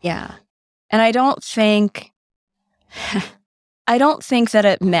 Yeah. And I don't think that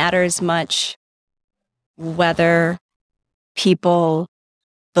it matters much whether people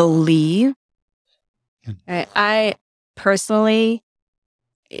believe. I personally,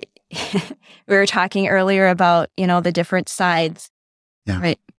 we were talking earlier about, the different sides,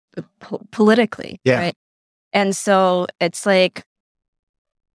 right? Politically, right? And so it's like,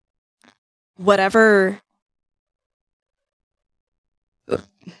 if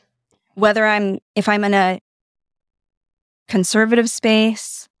I'm in a conservative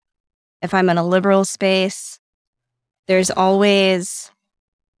space, if I'm in a liberal space, there's always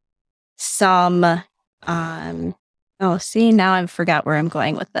some, now I forgot where I'm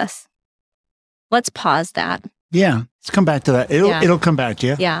going with this. Let's pause that. Yeah. Let's come back to that. It'll come back to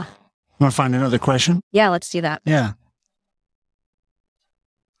you. Yeah. You want to find another question? Yeah, let's do that. Yeah.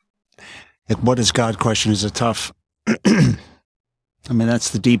 What is God question is a tough, I mean,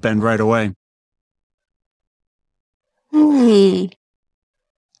 that's the deep end right away.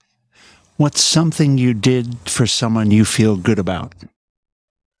 What's something you did for someone you feel good about?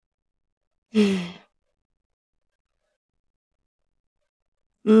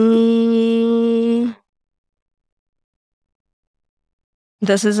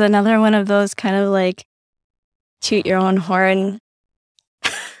 This is another one of those kind of like toot your own horn.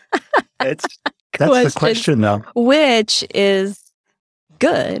 That's the question, though. Which is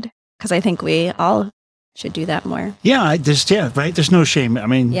good, because I think we all should do that more. Yeah, right? There's no shame. I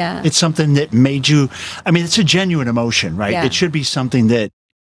mean, it's something that made you, I mean, it's a genuine emotion, right? Yeah. It should be something that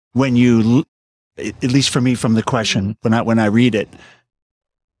when you, at least for me from the question, when I read it,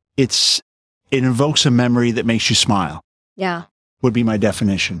 it invokes a memory that makes you smile. Yeah. Would be my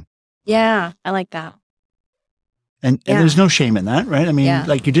definition. Yeah, I like that. And there's no shame in that, right? I mean,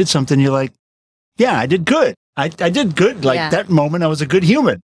 like you did something, you're like, yeah, I did good. I did good. Like that moment, I was a good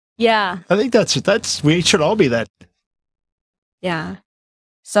human. Yeah. I think that's we should all be that. Yeah.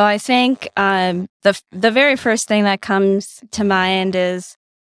 So I think the very first thing that comes to mind is,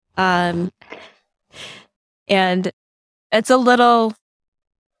 and it's a little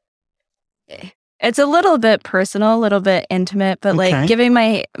bit personal, a little bit intimate, but like giving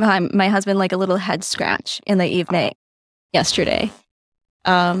my husband like a little head scratch in the evening yesterday.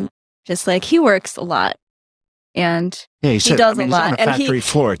 Just like he works a lot. And he does a lot. He's on a factory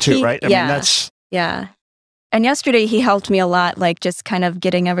floor too, right? I mean, that's... Yeah. And yesterday he helped me a lot, like just kind of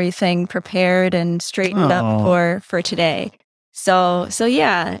getting everything prepared and straightened up for today. So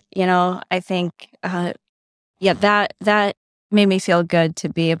yeah, I think, that made me feel good to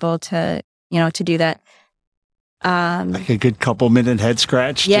be able to, to do that. Like a good couple minute head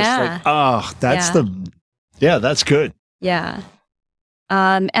scratch. Yeah. Just like, that's good. Yeah.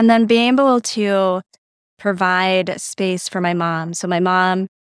 And then being able to provide space for my mom. So my mom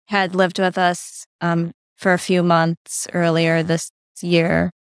had lived with us for a few months earlier this year,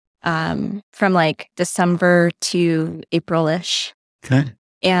 from like December to April-ish. Okay.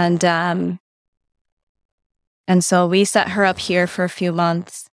 And so we set her up here for a few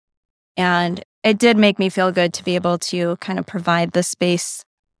months, and it did make me feel good to be able to kind of provide the space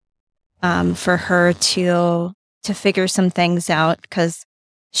for her to figure some things out, because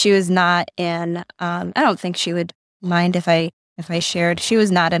she was not in, I don't think she would mind if I shared, she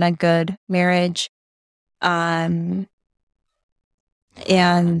was not in a good marriage. And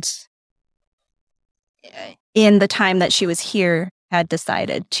in the time that she was here, had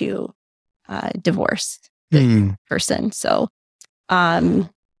decided to divorce the person. So I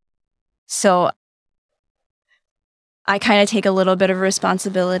kind of take a little bit of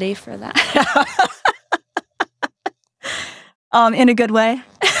responsibility for that. In a good way.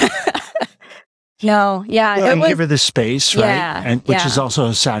 No, yeah. Well, and give her the space, right? Yeah, and which is also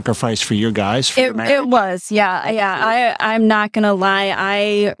a sacrifice for you guys. For it was, yeah. I'm not gonna lie.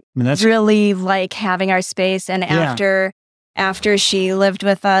 I really like having our space. And after she lived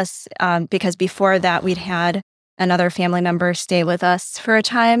with us, because before that we'd had another family member stay with us for a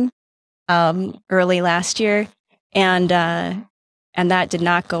time, early last year, and that did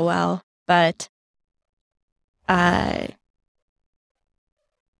not go well. But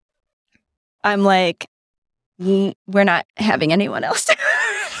I'm like, we're not having anyone else.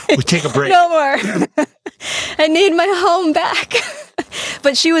 We take a break. No more. I need my home back.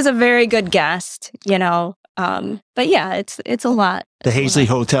 But she was a very good guest, But yeah, it's a lot. The Haessly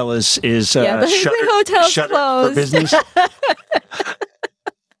Hotel is the Haessly Hotel's closed for business.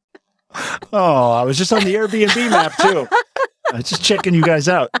 I was just on the Airbnb map too. I was just checking you guys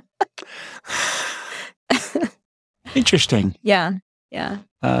out. Interesting. Yeah.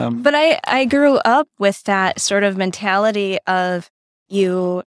 But I grew up with that sort of mentality of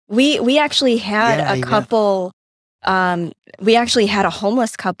we actually had a couple, we actually had a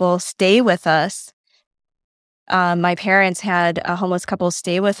homeless couple stay with us. My parents had a homeless couple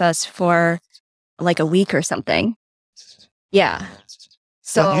stay with us for like a week or something. Yeah.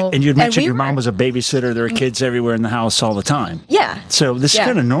 So, and you'd mentioned your mom was a babysitter. There were kids everywhere in the house all the time. Yeah. So this is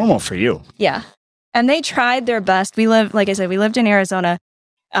kind of normal for you. Yeah. And they tried their best. Like I said, we lived in Arizona.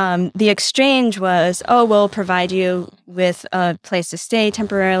 The exchange was, we'll provide you with a place to stay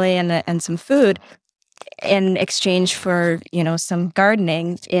temporarily and some food in exchange for, some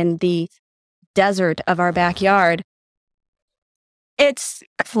gardening in the desert of our backyard. It's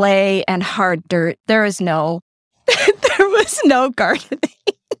clay and hard dirt. There was no gardening.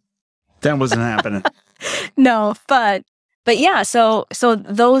 That wasn't happening. No, but yeah, so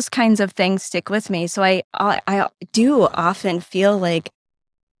those kinds of things stick with me. So I do often feel like,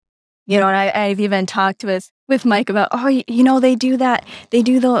 and I've even talked with Mike about, they do that. They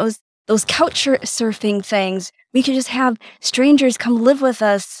do those couch surfing things. We could just have strangers come live with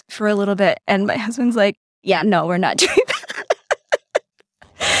us for a little bit. And my husband's like, yeah, no, we're not doing that.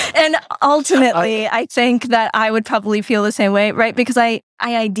 And ultimately, I think that I would probably feel the same way, right? Because I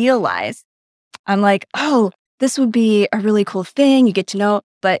idealize. I'm like, this would be a really cool thing. You get to know,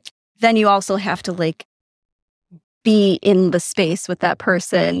 but then you also have to like be in the space with that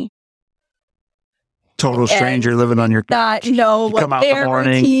person total stranger living on your couch. Not know what come out their the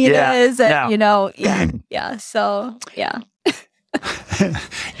morning. routine is. And, Yeah. you know, yeah. So, yeah.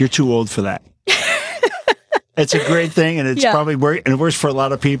 You're too old for that. It's a great thing, and it's probably works for a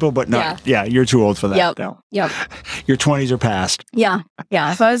lot of people, but not. Yeah, you're too old for that. Yep. No. Yep. Your 20s are past. Yeah.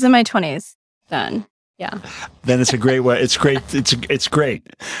 Yeah. If I was in my 20s, then then it's a great way. It's great. It's great.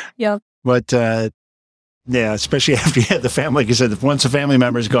 Yep. But especially after you had the family. Like you said, once a family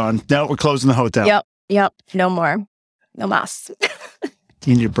member's gone, now we're closing the hotel. Yep. No more. No mas.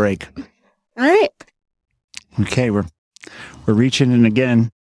 You need a break. All right. Okay, we're reaching in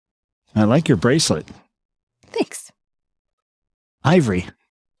again. I like your bracelet. Thanks. Ivory.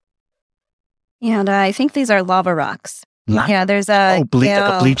 And I think these are lava rocks. Yeah, there's a like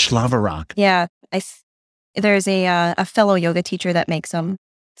a bleached lava rock. Yeah, there's a fellow yoga teacher that makes them.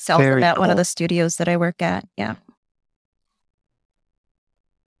 Sells them at one of the studios that I work at. Yeah.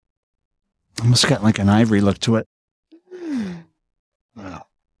 Almost got like an ivory look to it. Wow.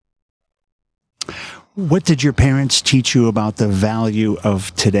 What did your parents teach you about the value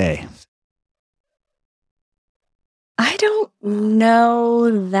of today? I don't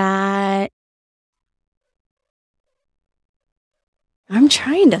know that. I'm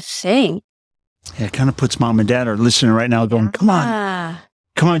trying to think. Yeah, it kind of puts mom and dad are listening right now going, come on,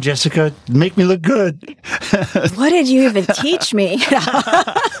 Jessica, make me look good. What did you even teach me?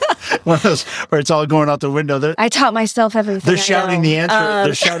 One of those where it's all going out the window. I taught myself everything. They're shouting the answer.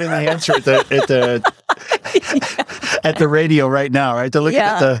 They're shouting the answer at the radio right now, right? They're looking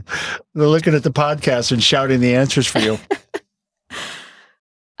at the podcast and shouting the answers for you.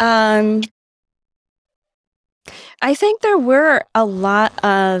 I think there was a lot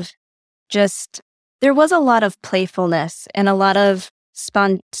of playfulness and a lot of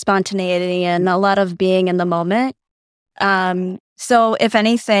spontaneity and a lot of being in the moment. So if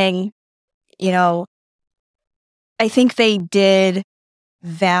anything, I think they did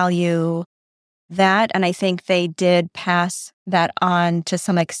value that, and I think they did pass that on to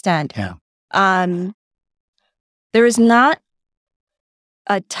some extent. Yeah. There was not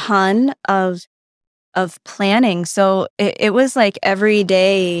a ton of planning, so it was like every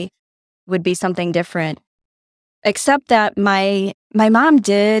day would be something different. Except that my mom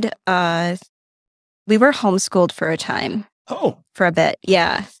did. We were homeschooled for a time. Oh, for a bit,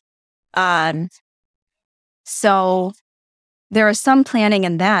 yeah. So there was some planning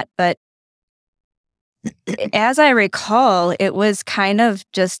in that, but as I recall, it was kind of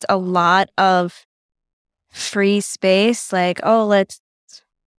just a lot of free space. Like, we're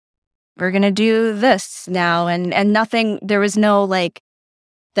gonna do this now, and nothing. There was no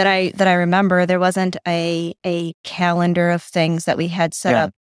that I remember. There wasn't a calendar of things that we had set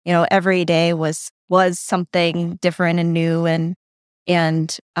up. Every day was something different and new, and you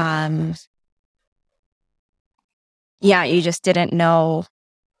just didn't know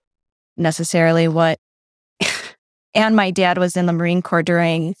necessarily what. And my dad was in the Marine Corps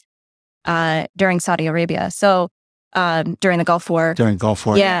during Saudi Arabia, so during the Gulf War. During Gulf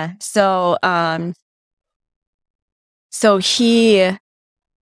War, yeah. So he,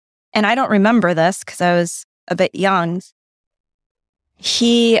 and I don't remember this because I was a bit young.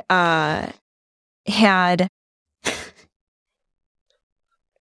 He had,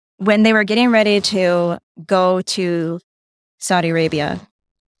 when they were getting ready to go to Saudi Arabia,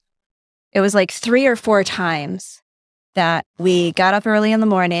 it was like 3 or 4 times that we got up early in the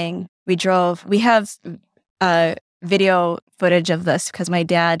morning. We drove. We have video footage of this because my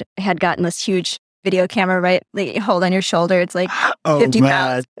dad had gotten this huge video camera, right? Like, hold on your shoulder. It's like 50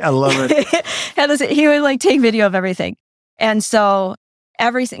 pounds. I love it. He would take video of everything. And so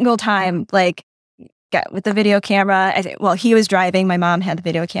every single time, get with the video camera. He was driving. My mom had the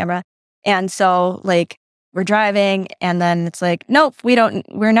video camera. And so we're driving, and then it's like, nope,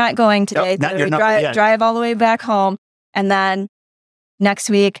 we're not going today. Nope, so drive all the way back home. And then next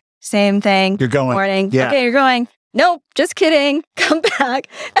week, same thing. You're going. Morning. Yeah. Okay, you're going. Nope, just kidding. Come back.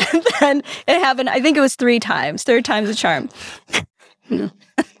 And then it happened, I think it was 3 times. 3rd time's a charm.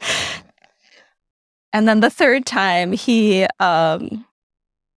 And then the 3rd time, he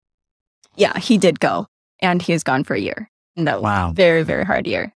did go. And he was gone for a year. And that was a very, very hard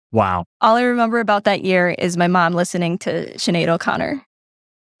year. Wow. All I remember about that year is my mom listening to Sinead O'Connor.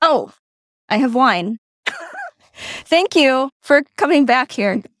 Oh, I have wine. Thank you for coming back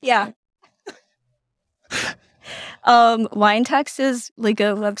here. Yeah. Wine Text is a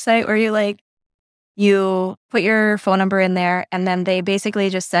website where you put your phone number in there, and then they basically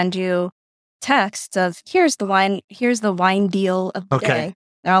just send you texts of here's the wine deal of the day.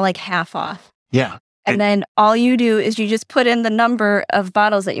 They're all half off. Yeah. And then all you do is you just put in the number of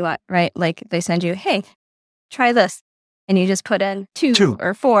bottles that you want, right? Like they send you, hey, try this. And you just put in 2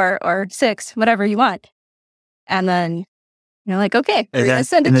 or 4 or 6, whatever you want. And then you're like, okay, we're gonna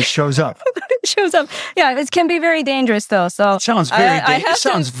send it. And it shows up. It shows up. Yeah, it can be very dangerous though. So it sounds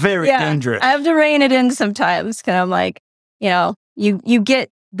very dangerous. I have to rein it in sometimes because I'm like, you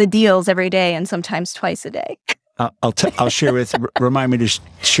get the deals every day and sometimes twice a day. I'll share remind me to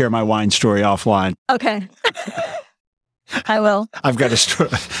share my wine story offline. Okay. I will. I've got a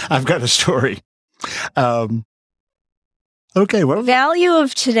story. Okay. Well, value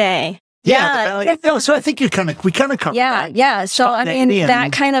of today. Yeah. So I think we kind of covered that. Yeah. So I mean,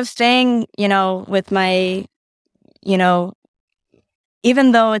 that kind of thing, with my,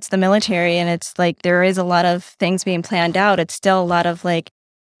 even though it's the military and it's like there is a lot of things being planned out, it's still a lot of like,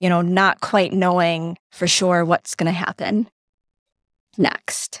 not quite knowing for sure what's going to happen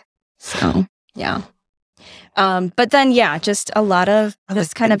next. So, yeah. But then, just a lot of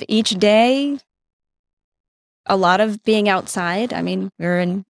just kind of each day, a lot of being outside. I mean, we're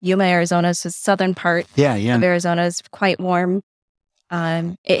in Yuma, Arizona, so the southern part of Arizona is quite warm.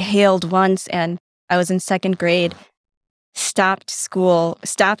 It hailed once and I was in 2nd grade, stopped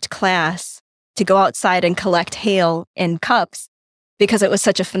class to go outside and collect hail in cups because it was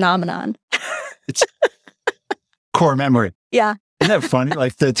such a phenomenon. It's core memory. Yeah. Isn't that funny?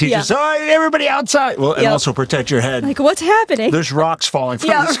 Like the teachers, everybody outside. Well, and also protect your head. Like, what's happening? There's rocks falling from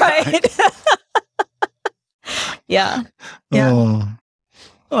the sky. Right. Yeah. Oh.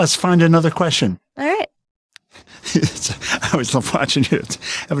 Well, let's find another question. All right. I always love watching you.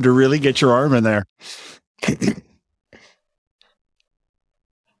 Having to really get your arm in there. I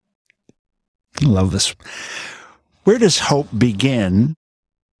love this. Where does hope begin?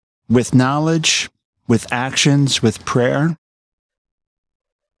 With knowledge, with actions, with prayer?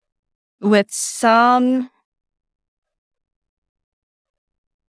 With some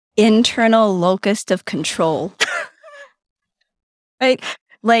internal locus of control. Right?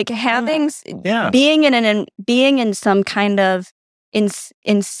 Like having, being in some kind of, in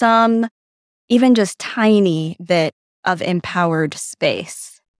some, even just tiny bit of empowered space.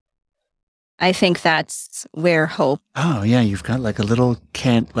 I think that's where hope. Oh yeah, you've got like a little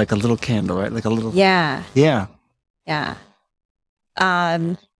candle, right? Like a little. Yeah. Yeah. Yeah.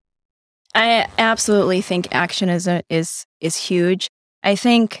 I absolutely think action is huge. I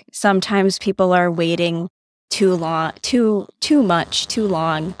think sometimes people are waiting too long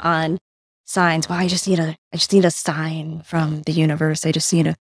on signs. Well, I just need a sign from the universe. I just need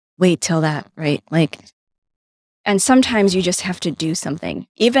to wait till that, right? Like, and sometimes you just have to do something,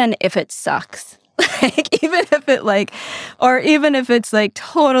 even if it sucks. Like, even if it's like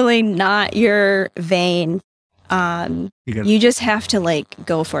totally not your vein. You just have to like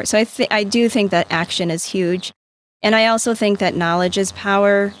go for it. So I do think that action is huge. And I also think that knowledge is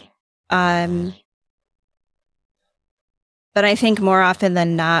power. But I think more often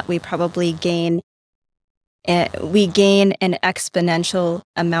than not, we probably gain an exponential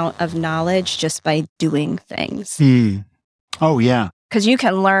amount of knowledge just by doing things. Oh, yeah. Because you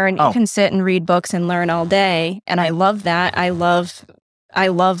can learn, you can sit and read books and learn all day. And I love that. I love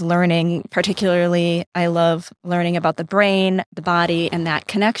learning, particularly I love learning about the brain, the body, and that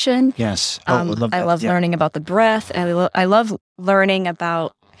connection. Yes. I love learning about the breath. I love learning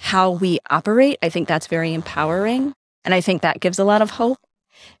about how we operate. I think that's very empowering. And I think that gives a lot of hope.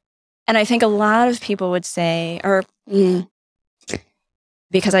 And I think a lot of people would say,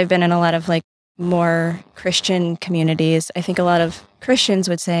 because I've been in a lot of like more Christian communities, I think a lot of Christians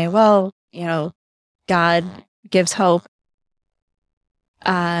would say, well, God gives hope.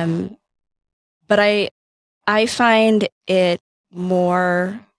 But I find it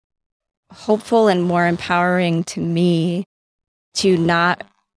more hopeful and more empowering to me to not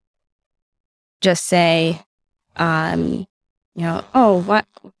just say, why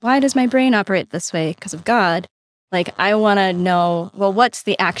does my brain operate this way? Because of God. Like, I want to know, well, what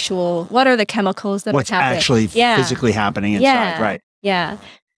are the chemicals that are happening? What's actually physically happening inside, right? Yeah.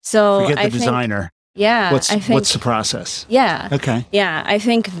 So forget the designer. Yeah. What's the process? Yeah. Okay. Yeah. I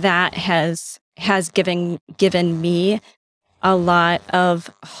think that has given me a lot of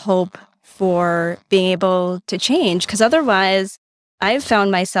hope for being able to change. Because otherwise, I've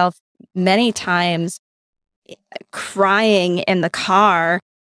found myself many times crying in the car,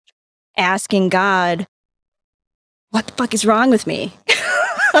 asking God, what the fuck is wrong with me?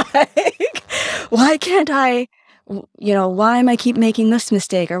 Like, why can't I, why am I keep making this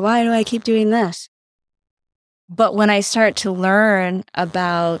mistake? Or why do I keep doing this? But when I start to learn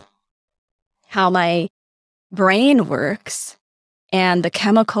about how my brain works and the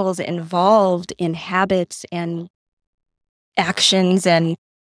chemicals involved in habits and actions and,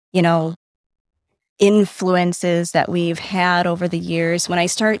 influences that we've had over the years, when I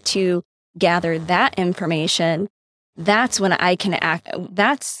start to gather that information, that's when I can act.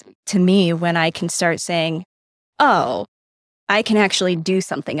 That's, to me, when I can start saying, oh, I can actually do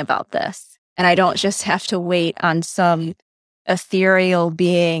something about this. And I don't just have to wait on some ethereal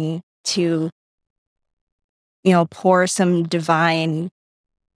being to, pour some divine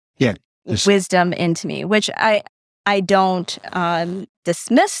wisdom into me, which I don't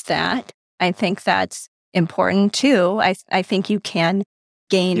dismiss that. I think that's important too. I think you can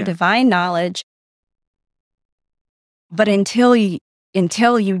gain divine knowledge, but until you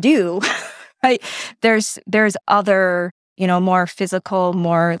do, right? There's other, more physical,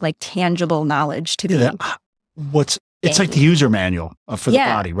 more like tangible knowledge to be. It's like the user manual for the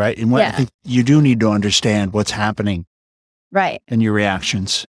body, right? And I think you do need to understand what's happening, right, and your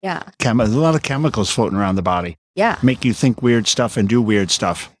reactions. Yeah, there's a lot of chemicals floating around the body. Yeah, make you think weird stuff and do weird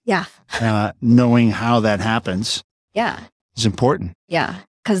stuff. Yeah, knowing how that happens. Yeah, is important. Yeah,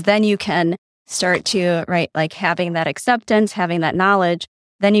 because then you can start to like having that acceptance, having that knowledge.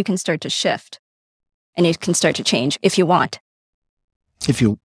 Then you can start to shift, and you can start to change if you want. If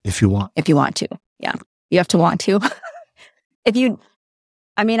you want to, yeah, you have to want to.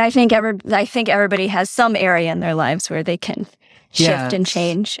 I think everybody has some area in their lives where they can shift and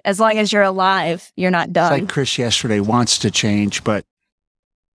change. As long as you're alive, you're not done. It's like Chris yesterday wants to change, but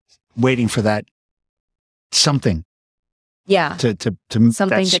waiting for that something. Yeah. To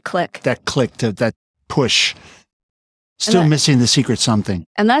something to click. That click, to that push. Still missing the secret something.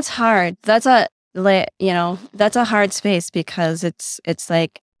 And that's hard. That's a hard space, because it's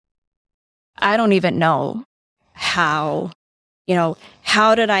like, I don't even know how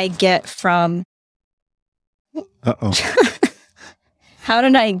did I get from how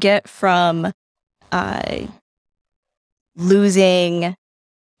did I get from losing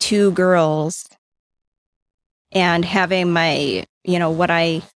 2 girls and having my, what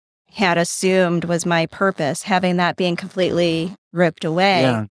I had assumed was my purpose, having that being completely ripped away.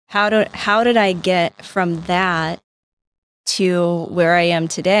 Yeah. How did I get from that to where I am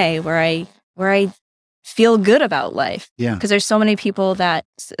today, where I feel good about life? Yeah. Because there's so many people that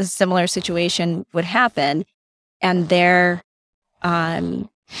a similar situation would happen, and they're, there's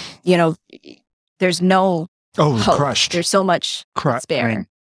no hope. Crushed. There's so much despair.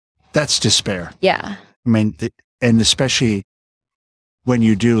 That's despair. Yeah. And especially when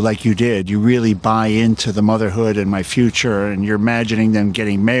you do like you did, you really buy into the motherhood and my future, and you're imagining them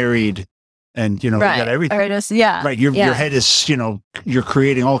getting married, and you got everything. Or just, right. Your head is, you're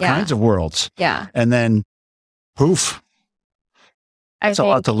creating all kinds of worlds. Yeah. And then poof. That's a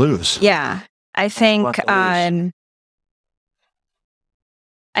lot to lose. Yeah. I think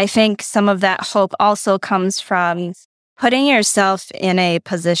some of that hope also comes from putting yourself in a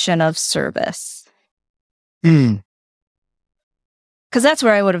position of service. Because that's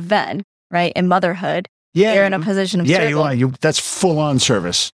where I would have been, right? In motherhood. Yeah. You're in a position of service. Yeah, you are. That's full on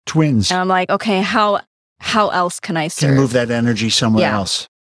service. Twins. And I'm like, okay, how else can I serve? Can move that energy somewhere else.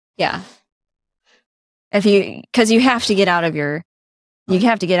 Yeah. Because you have to get out of your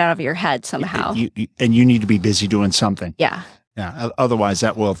head somehow. And you need to be busy doing something. Yeah. Yeah. Otherwise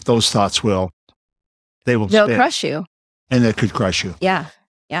those thoughts they'll crush you. And that could crush you. Yeah.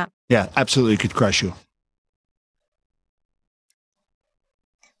 Yeah. Yeah, absolutely could crush you.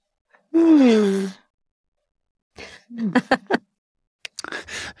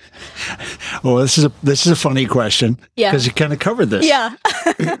 Well, this is a funny question. Yeah. Because you kind of covered this. Yeah.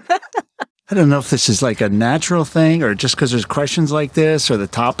 I don't know if this is like a natural thing or just because there's questions like this or the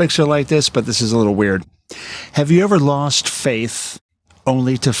topics are like this, but this is a little weird. Have you ever lost faith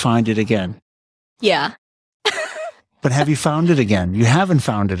only to find it again? Yeah. But have you found it again? You haven't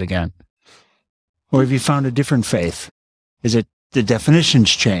found it again. Or have you found a different faith? Is it the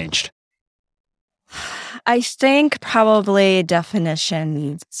definitions changed? I think probably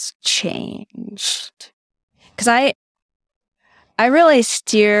definitions changed. Because I really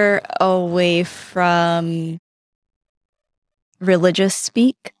steer away from religious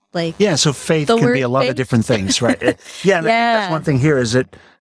speak. Like, yeah, so faith can be a lot of different things, right? That's one thing here is that,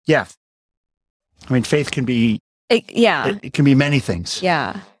 faith can be, it can be many things.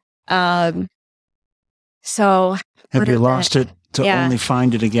 Yeah. So have you lost it to only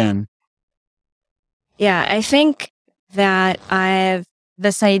find it again? Yeah, I think that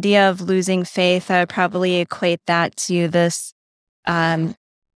this idea of losing faith, I would probably equate that to this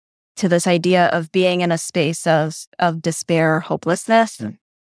idea of being in a space of despair or hopelessness.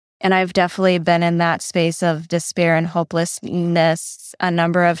 And I've definitely been in that space of despair and hopelessness a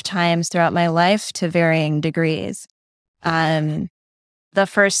number of times throughout my life to varying degrees. The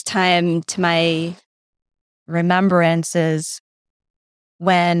first time to my remembrance is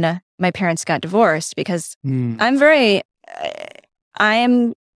when my parents got divorced, because I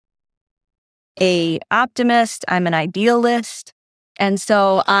am a optimist, I'm an idealist. And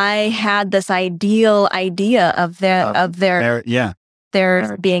so I had this ideal idea of their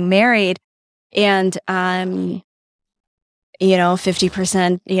being married. And,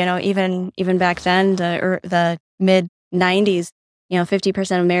 50%, even back then, the mid 90s,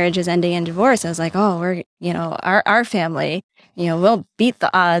 50% of marriages ending in divorce. I was like, oh, we're, our family, we'll beat the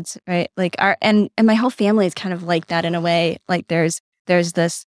odds, right? Like and my whole family is kind of like that in a way. Like there's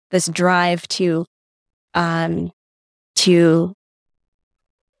this drive to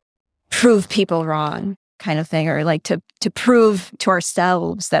prove people wrong kind of thing, or like to prove to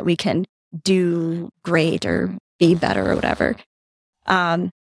ourselves that we can do great or be better or whatever.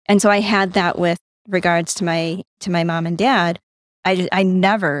 And so I had that with regards to my mom and dad. I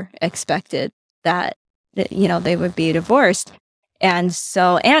never expected that, they would be divorced. And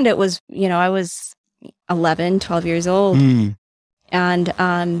it was, I was 11, 12 years old.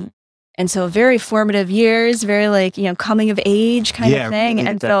 And so very formative years, very like, coming of age kind of thing.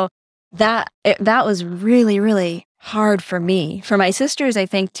 And so that was really, really hard for me. For my sisters, I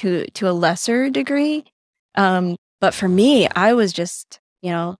think to a lesser degree. But for me, I was just,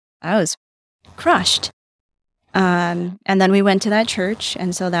 I was crushed. And then we went to that church.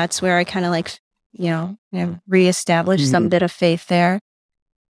 And so that's where I kind of like, reestablished some bit of faith there.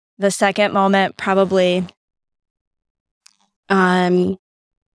 The second moment, probably, the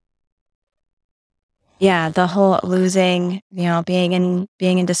whole losing, being in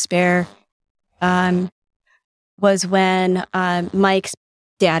despair, was when Mike's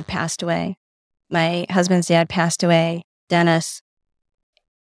dad passed away. My husband's dad passed away, Dennis.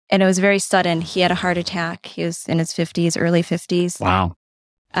 And it was very sudden. He had a heart attack. He was in his 50s, early 50s. Wow.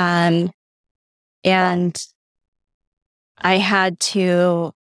 And I had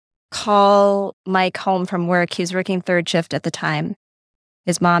to call Mike home from work. He was working third shift at the time.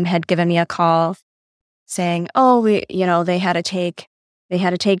 His mom had given me a call saying, "Oh, they had to take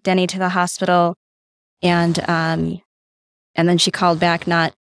Denny to the hospital," and then she called back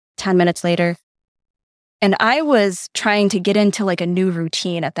not 10 minutes later. And I was trying to get into like a new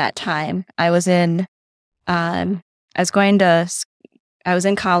routine at that time. I was in college.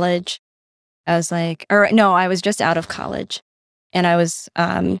 I was just out of college, and I was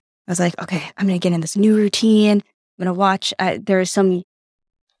like, okay, I'm gonna get in this new routine. I'm gonna watch. There's some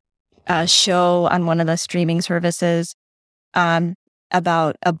show on one of the streaming services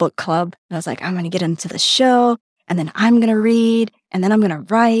about a book club. And I was like, I'm going to get into the show, and then I'm going to read, and then I'm going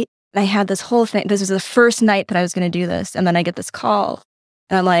to write. And I had this whole thing. This was the first night that I was going to do this. And then I get this call,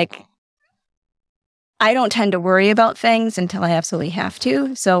 and I'm like, I don't tend to worry about things until I absolutely have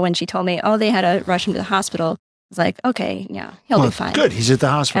to. So when she told me, oh, they had to rush him to the hospital, I was like, okay, yeah, he'll be fine. Good. He's at the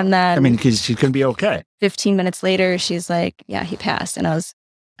hospital. And then, he's going to be okay. 15 minutes later, she's like, yeah, he passed. And I was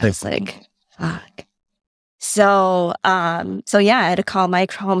like, fuck. So yeah, I had to call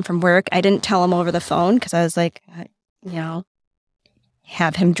Mike home from work. I didn't tell him over the phone because I was like,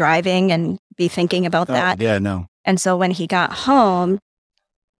 have him driving and be thinking about that. Yeah, no. And so when he got home,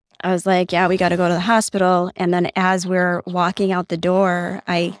 I was like, yeah, we got to go to the hospital. And then as we're walking out the door,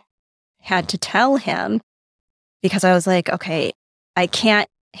 I had to tell him, because I was like, okay, I can't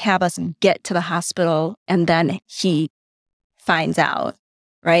have us get to the hospital and then he finds out.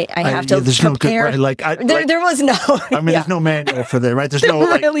 Right, I have to prepare. There was no. There's no manual for that, right? There's there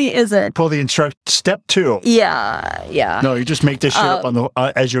really isn't. Pull the instruct. Step 2. Yeah. No, you just make this shit up on the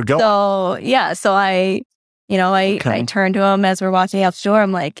as you're going. So I turned to him as we're walking out the door.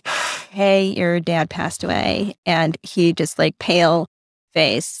 I'm like, "Hey, your dad passed away," and he just like pale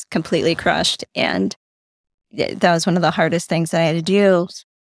face, completely crushed, and that was one of the hardest things that I had to do.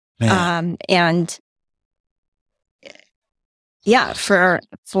 And. Yeah, for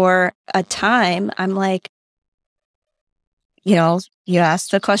a time, I'm like, you ask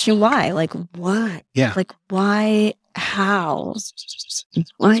the question, why? Like, what? Yeah. Like, why? How?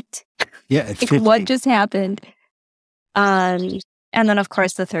 What? Yeah. Like, what just happened? And then, of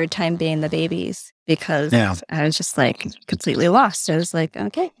course, the third time being the babies, because I was just like completely lost. I was like,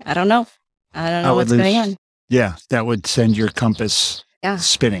 okay, I don't know what's going on. Yeah, that would send your compass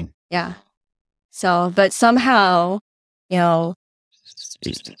spinning. Yeah. So, but somehow,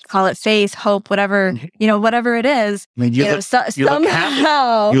 call it faith, hope, whatever, whatever it is. I mean, you look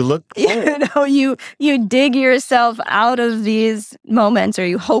somehow, you look you dig yourself out of these moments, or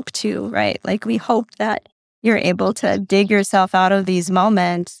you hope to, right? Like we hope that you're able to dig yourself out of these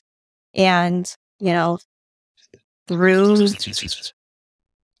moments and, through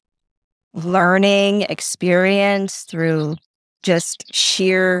learning, experience, through just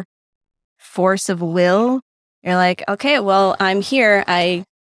sheer force of will, you're like, okay, well, I'm here. I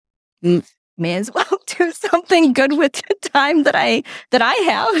may as well do something good with the time that I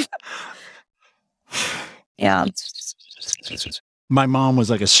have. Yeah. My mom was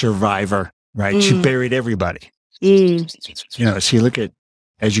like a survivor, right? She buried everybody. So you look at,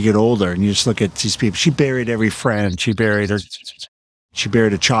 as you get older and you just look at these people, she buried every friend. She buried a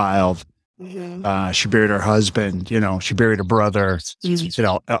child. She buried her husband, she buried a brother,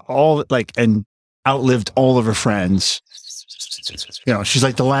 all and outlived all of her friends. She's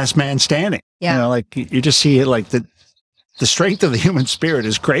like the last man standing. Yeah. You just see it, like the strength of the human spirit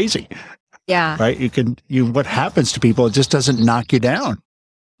is crazy. Yeah. Right. What happens to people, it just doesn't knock you down.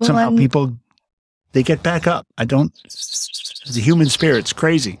 Well, somehow people, they get back up. The human spirit's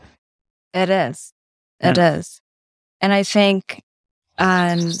crazy. It is. It is. And I think,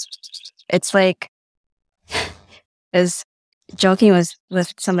 it's like, as joking with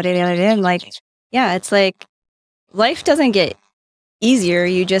somebody the other day, I'm like, yeah, it's like life doesn't get easier.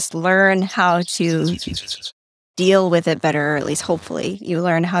 You just learn how to deal with it better, or at least hopefully you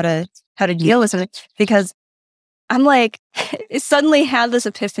learn how to deal with it. Because I'm like, it suddenly had this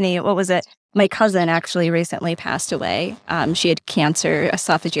epiphany. What was it? My cousin actually recently passed away. She had cancer,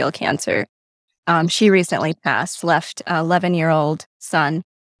 esophageal cancer. She recently passed, left an 11-year-old son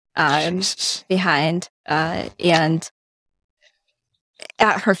behind. And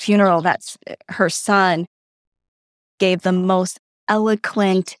at her funeral, that's her son gave the most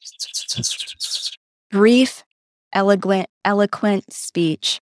eloquent, brief, eloquent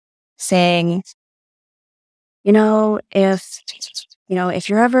speech saying, if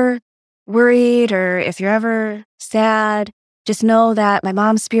you're ever worried or if you're ever sad, just know that my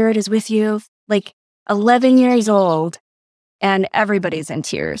mom's spirit is with you. Like 11 years old, and everybody's in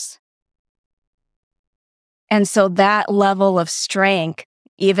tears. And so that level of strength,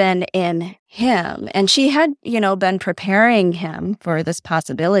 even in him, and she had, been preparing him for this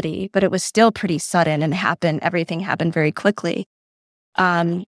possibility, but it was still pretty sudden and everything happened very quickly.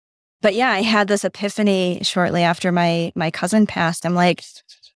 But yeah, I had this epiphany shortly after my cousin passed. I'm like,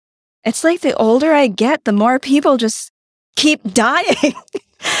 it's like the older I get, the more people just keep dying.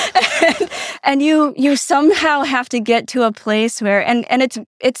 and you somehow have to get to a place where, and it's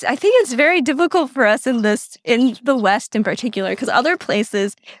I think it's very difficult for us in the West in particular, because other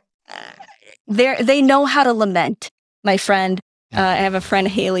places, they know how to lament. My friend, I have a friend,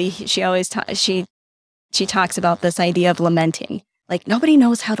 Haley, she always she talks about this idea of lamenting. Like, nobody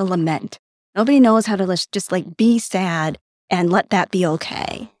knows how to lament. Nobody knows how to just like be sad and let that be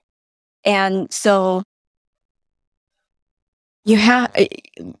okay. And so you have,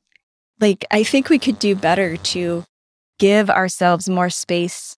 like, I think we could do better to give ourselves more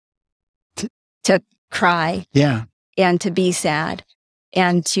space to cry. Yeah. And to be sad.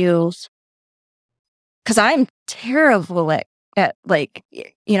 And because I'm terrible at like,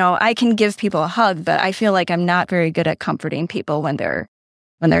 I can give people a hug, but I feel like I'm not very good at comforting people when they're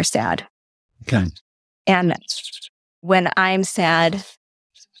sad. Okay. And when I'm sad,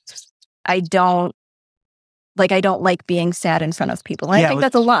 I don't like being sad in front of people. And I think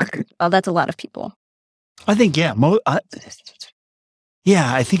that's a lot. That's a lot of people. I think, I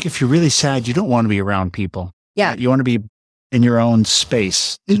think if you're really sad, you don't want to be around people. Yeah. You want to be in your own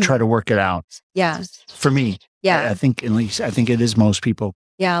space to try to work it out. Yeah. For me. Yeah. I think it is most people.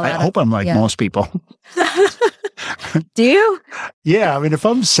 Yeah. I hope I'm like most people. Do you? Yeah. I mean, if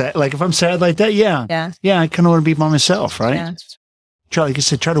I'm sad like that, yeah. Yeah. Yeah. I kind of want to be by myself, right? Yeah. Like I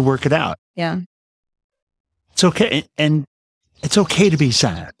said, try to work it out. Yeah. It's okay. And it's okay to be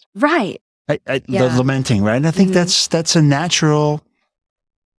sad. Right. The lamenting, right? And I think that's a natural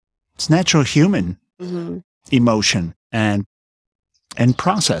human emotion and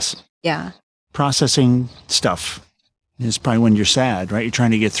process. Yeah. Processing stuff is probably when you're sad, right? You're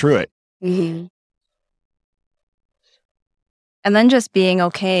trying to get through it. Mm-hmm. And then just being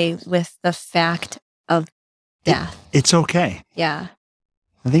okay with the fact of death. It's okay. Yeah.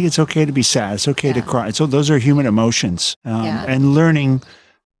 I think it's okay to be sad. It's okay to cry. So those are human emotions, and learning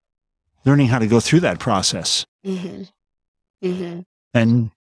how to go through that process. Mm-hmm. Mm-hmm.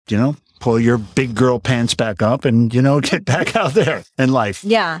 And pull your big girl pants back up, and get back out there in life.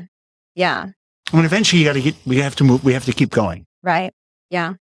 Yeah, yeah. I mean, eventually we have to move. We have to keep going. Right.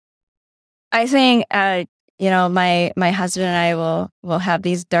 Yeah. I think, my husband and I will have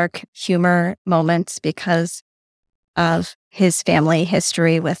these dark humor moments because of his family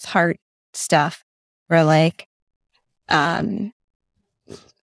history with heart stuff. We're like,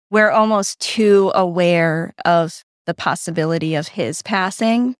 we're almost too aware of the possibility of his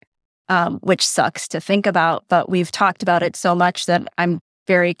passing, which sucks to think about, but we've talked about it so much that I'm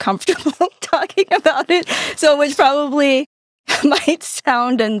very comfortable talking about it. So, which probably might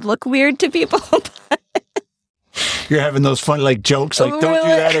sound and look weird to people. You're having those fun like jokes, like don't do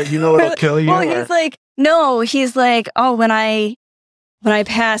that, or you know it'll kill you. Well, he's like, oh, when I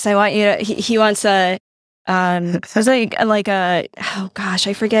pass, I want you to. He wants a. It was like a. Oh gosh,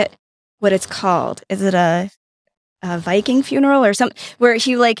 I forget what it's called. Is it a Viking funeral or something? Where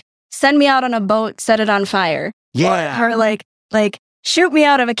he like send me out on a boat, set it on fire. Yeah. Or like shoot me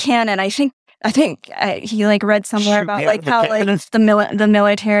out of a cannon. I think he like read somewhere about like how like the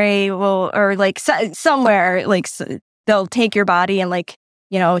military will, or like somewhere like they'll take your body and like,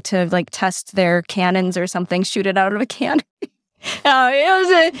 to like test their cannons or something, shoot it out of a cannon. It was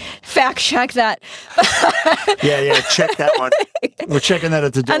a fact check that. yeah, check that one. We're checking that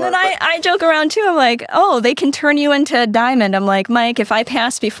at the door. And then I joke around too. I'm like, oh, they can turn you into a diamond. I'm like, Mike, if I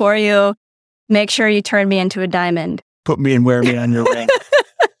pass before you, make sure you turn me into a diamond. Put me and wear me on your ring.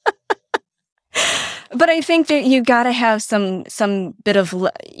 But I think that you got to have some bit of,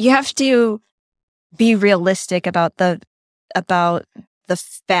 you have to be realistic about the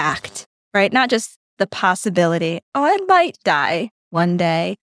fact, right? Not just the possibility. Oh, I might die one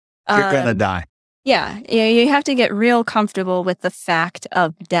day. You're going to die. Yeah. You have to get real comfortable with the fact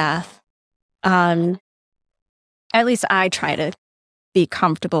of death. At least I try to be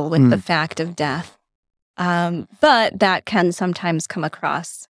comfortable with the fact of death. But that can sometimes come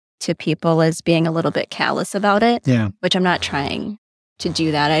across to people as being a little bit callous about it. Yeah. Which I'm not trying to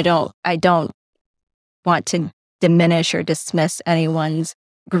do that. I don't want to diminish or dismiss anyone's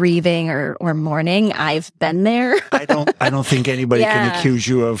grieving or mourning. I've been there. I don't think anybody can accuse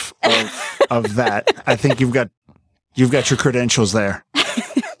you of that. I think you've got your credentials there.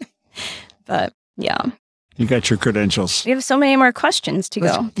 But yeah. You got your credentials. We have so many more questions to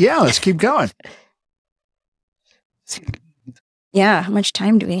go. Yeah, let's keep going. Yeah, how much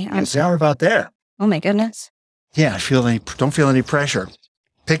time do we have? It's hour about there. Oh my goodness. Yeah, don't feel any pressure.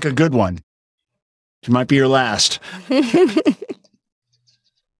 Pick a good one. It might be your last.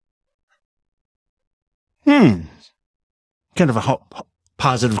 Kind of a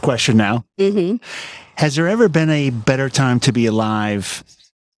positive question now. Mm-hmm. Has there ever been a better time to be alive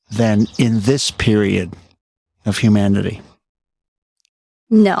than in this period of humanity?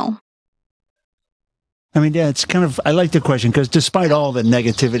 No. I mean, yeah, it's kind of, I like the question because despite all the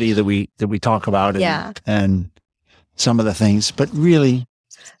negativity that we talk about and some of the things, but really.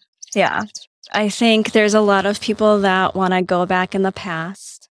 Yeah. I think there's a lot of people that want to go back in the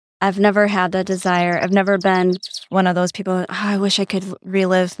past. I've never had that desire. I've never been one of those people, I wish I could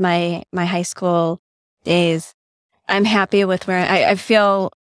relive my high school days. I'm happy with where I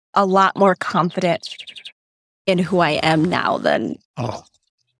feel a lot more confident in who I am now than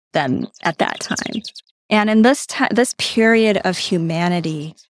at that time. And in this period of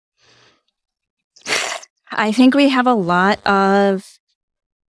humanity, I think we have a lot of,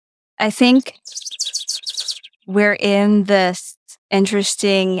 I think we're in this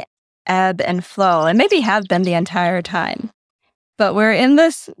interesting ebb and flow, and maybe have been the entire time, but we're in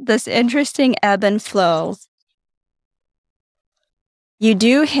this interesting ebb and flow. You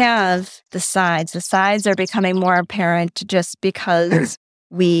do have the sides. The sides are becoming more apparent just because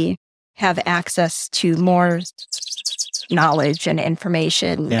we have access to more knowledge and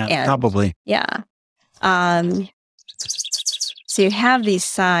information. Yeah, probably. Yeah. So you have these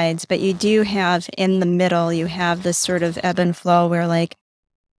sides, but you do have in the middle, you have this sort of ebb and flow where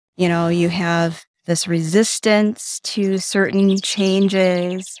you have this resistance to certain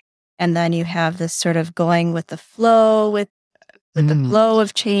changes, and then you have this sort of going with the flow, with the flow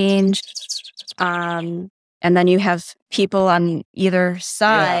of change. And then you have people on either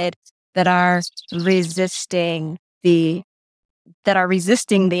side that are resisting the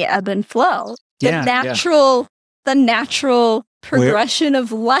ebb and flow. The natural progression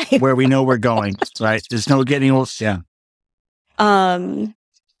of life. Where we know we're going, right? There's no getting old. Yeah. And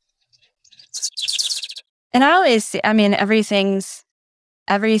everything's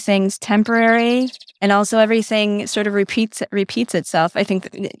temporary, and also everything sort of repeats itself. I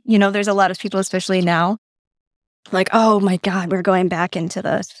think, there's a lot of people, especially now, like, oh my God, we're going back into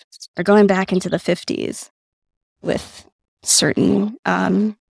the 50s with certain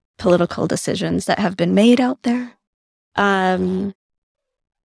political decisions that have been made out there.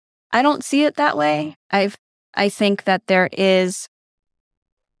 I don't see it that way. I think that there is,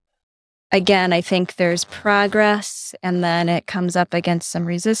 again, I think there's progress, and then it comes up against some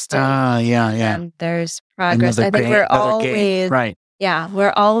resistance. Yeah. And there's progress. Another I think gain, we're another always, gain. Right. yeah,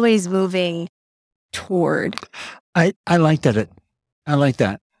 we're always moving toward. I like that. I like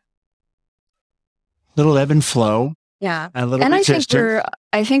that. Little ebb and flow. Yeah. A little And resistance.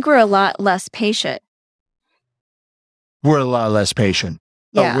 I think we're a lot less patient. We're a lot less patient.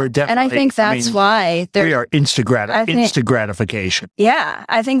 Yeah. Oh, we're definitely, and I think that's why we are instant gratification. Yeah.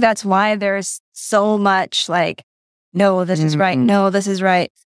 I think that's why there's so much like, no, this is right. No, this is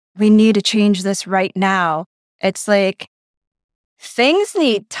right. We need to change this right now. It's like things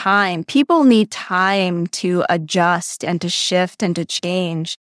need time. People need time to adjust and to shift and to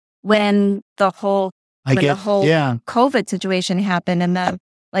change. When the whole COVID situation happened, and then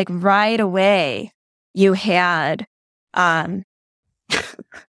like right away you had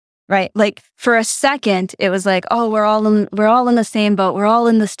right, like for a second it was like, oh, we're all in the same boat, we're all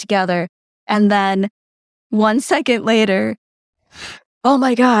in this together. And then 1 second later, oh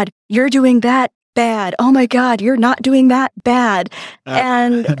my God, you're doing that bad. Oh my God, you're not doing that bad.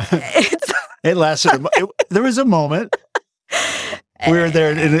 And it lasted. There was a moment. We were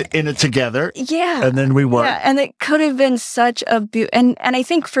there in it together. Yeah. And then we weren't. Yeah. And it could have been such a and I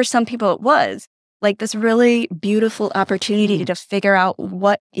think for some people it was like this really beautiful opportunity to figure out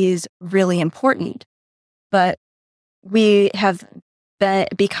what is really important. But we have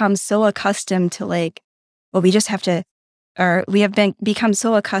become so accustomed to like, well, we just have to, or we have become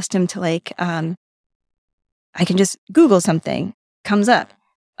so accustomed to like, I can just Google something, comes up.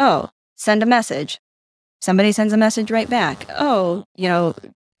 Oh, send a message. Somebody sends a message right back. Oh,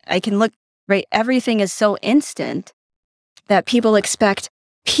 I can look, right? Everything is so instant that people expect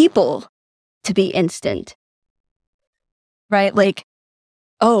people to be instant, right? Like,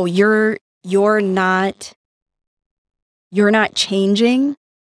 oh, you're not changing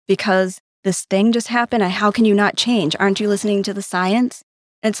because this thing just happened. How can you not change? Aren't you listening to the science?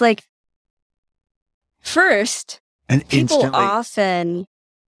 And it's like, first, and people instantly often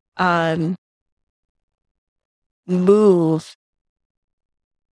move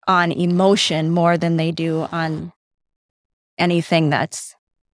on emotion more than they do on anything that's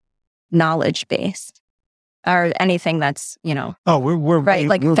knowledge based or anything that's we're right,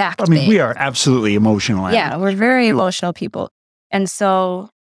 like fact based. I mean, we are absolutely emotional. Yeah, we're very emotional people, and so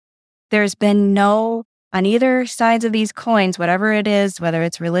there's been on either sides of these coins, whatever it is, whether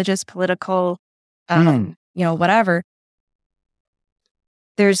it's religious, political, whatever.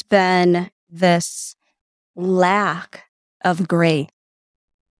 There's been this lack of grace,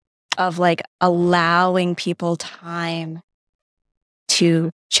 of like allowing people time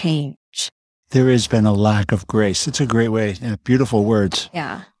to change. There has been a lack of grace. It's a great way. Yeah, beautiful words.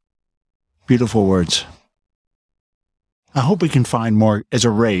 Yeah. Beautiful words. I hope we can find more as a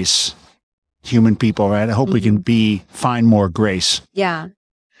race, human people, right? I hope we can find more grace. Yeah.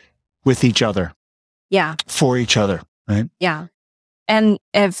 With each other. Yeah. For each other, right? Yeah. And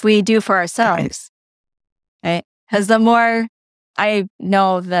if we do for ourselves, right? Because the more I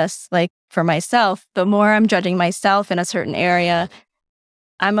know this, like for myself, the more I'm judging myself in a certain area,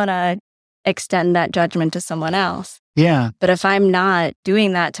 I'm going to extend that judgment to someone else. Yeah. But if I'm not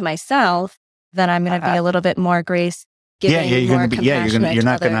doing that to myself, then I'm going to be a little bit more grace giving. You're going to be. Yeah, you're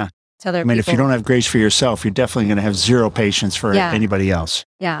not going to. I mean, if you don't have grace for yourself, you're definitely going to have zero patience for anybody else.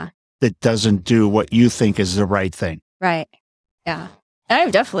 Yeah. That doesn't do what you think is the right thing. Right. Yeah. And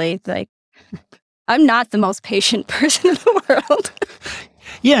I'm definitely I'm not the most patient person in the world.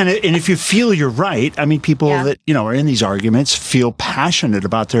 Yeah, and if you feel you're right, I mean, people that are in these arguments feel passionate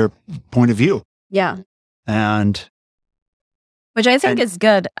about their point of view. Yeah, and which I think is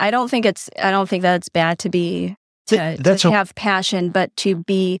good. I don't think that it's bad to have passion, but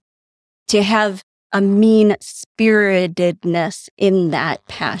to have a mean-spiritedness in that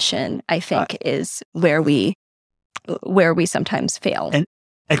passion, I think is where we sometimes fail. And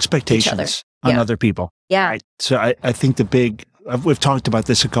expectations on other people. Yeah. Right? So I think we've talked about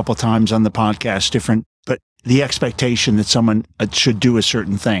this a couple of times on the podcast, but the expectation that someone should do a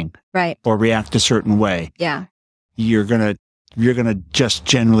certain thing, right, or react a certain way, you're gonna just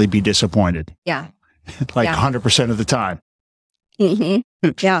generally be disappointed, 100% of the time.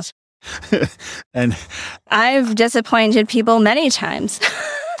 Mm-hmm. Yeah. And I've disappointed people many times.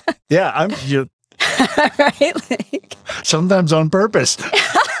 Yeah, right, like sometimes on purpose.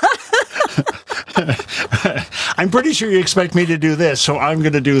 I'm pretty sure you expect me to do this, so I'm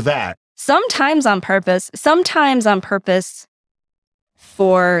going to do that. Sometimes on purpose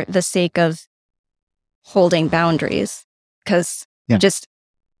for the sake of holding boundaries. Because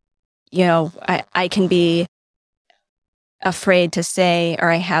I can be afraid to say, or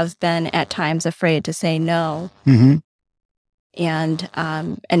I have been at times afraid to say no. Mm-hmm. And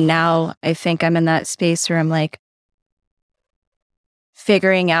now I think I'm in that space where I'm like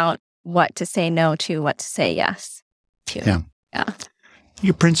figuring out what to say no to, what to say yes to. Yeah. Yeah.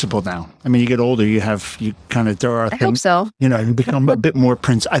 You're principled now. I mean, you get older, there are I things, hope so. You become a bit more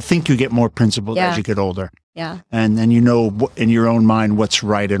I think you get more principled Yeah. as you get older. Yeah. And then in your own mind what's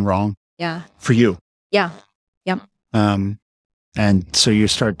right and wrong. Yeah. For you. Yeah. Yep. And so you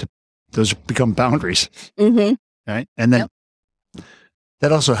those become boundaries. Mm-hmm. Right. And then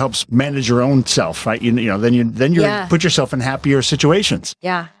that also helps manage your own self, right? Then you put yourself in happier situations.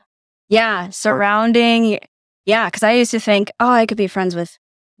 Yeah. Yeah. Surrounding. Yeah. Because I used to think, I could be friends with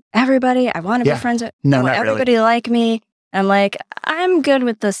everybody. I want to be friends with everybody like me. I'm like, I'm good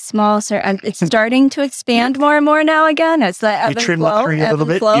with the small circle. It's starting to expand more and more now again. It's like you trim the tree a little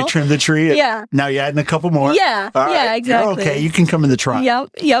bit. You trim the tree. Yeah. Now you're adding a couple more. Yeah. Yeah, exactly. Okay, you can come in the tribe.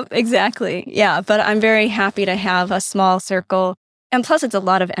 Yep, exactly. Yeah, but I'm very happy to have a small circle. And plus it's a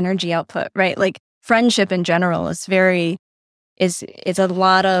lot of energy output, right? Like friendship in general is it's a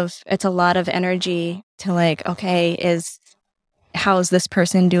lot of energy to like, okay, how's this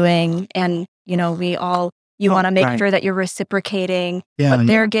person doing? And you want to make sure that you're reciprocating what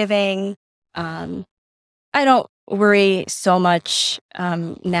they're giving. I don't worry so much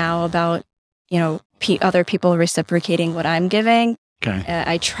now about, other people reciprocating what I'm giving. Okay.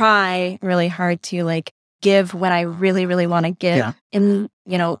 I try really hard to like give when I really, really want to give in,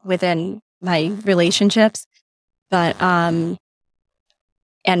 within my relationships. But, and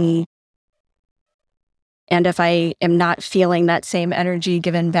if I am not feeling that same energy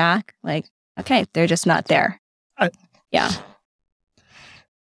given back, like, okay, they're just not there. Yeah.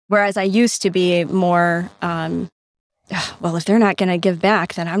 Whereas I used to be more, well, if they're not going to give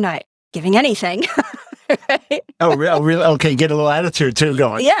back, then I'm not giving anything. Right? Oh, really? Okay, get a little attitude too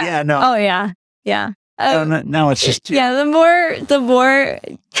going. Yeah. Yeah, no. Oh, yeah. Yeah. Now it's just... Yeah, the more...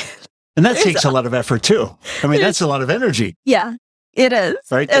 And that takes a lot of effort too. I mean, that's a lot of energy. Yeah, it is.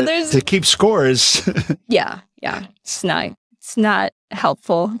 Right? And to keep scores. Yeah. It's not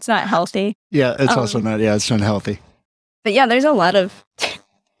helpful. It's not healthy. Yeah, it's also not, it's not healthy. But yeah, there's a lot of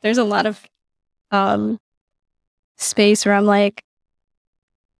space where I'm like,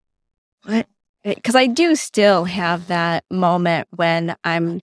 what? Because I do still have that moment when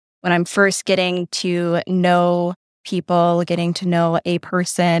I'm first getting to know people, getting to know a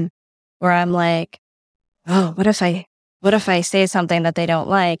person, where I'm like, oh, what if I say something that they don't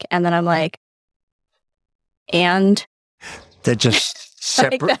like, and then I'm like, and that just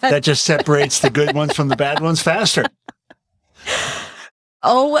separates the good ones from the bad ones faster.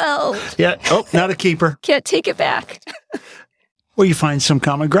 Oh well. Yeah. Oh, not a keeper. Can't take it back. Well, you find some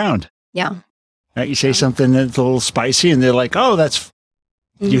common ground. Yeah. Right? You say something that's a little spicy, and they're like, "Oh, that's."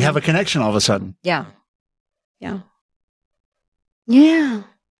 You have a connection all of a sudden. Yeah. Yeah.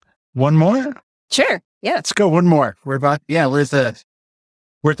 One more? Sure. Yeah. Let's go. One more. We're at the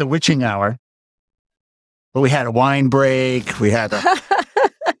witching hour. But we had a wine break. We had a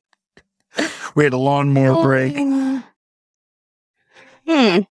lawnmower break.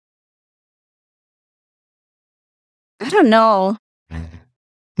 I don't know. You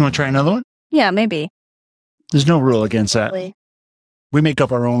want to try another one? Yeah, maybe. There's no rule against that. Probably. We make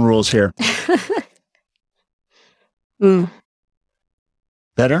up our own rules here.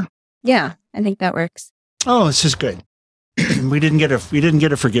 Better? Yeah, I think that works. Oh, this is good. We didn't get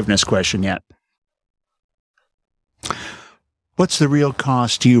a forgiveness question yet. What's the real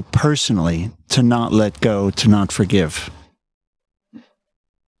cost to you personally to not let go, to not forgive?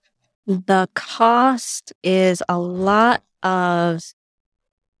 The cost is a lot of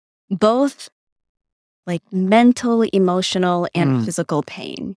both like mental, emotional, and physical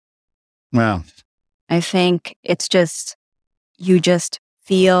pain. Wow. I think it's just, you just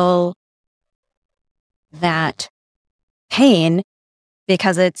feel that pain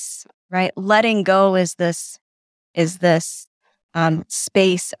because it's right. Letting go is this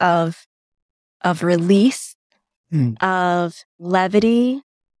space of release, of levity,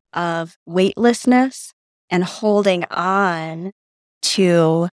 of weightlessness, and holding on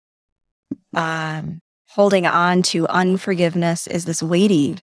to unforgiveness is this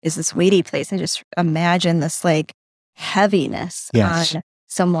weighty place. I just imagine this like heaviness on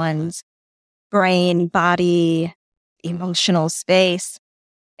someone's brain, body, emotional space.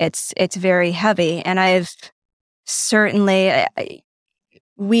 It's very heavy. And I've certainly,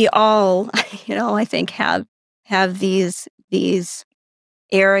 we all, I think have these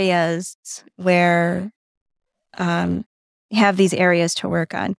areas where, have these areas to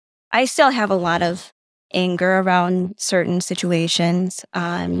work on. I still have a lot of anger around certain situations.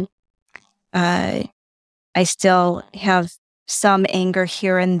 I still have some anger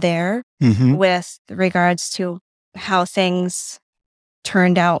here and there with regards to how things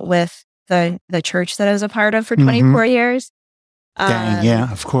turned out with the church that I was a part of for 24 years. Dang,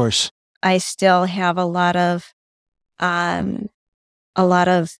 yeah, of course. I still have a lot of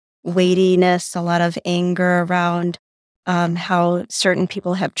weightiness, a lot of anger around how certain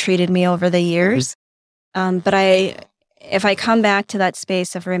people have treated me over the years. But if I come back to that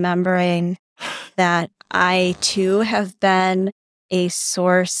space of remembering that I too have been a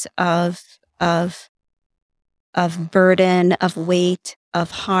source of burden, of weight,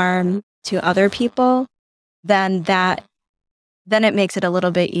 of harm to other people, then it makes it a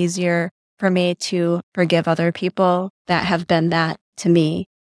little bit easier for me to forgive other people that have been that to me.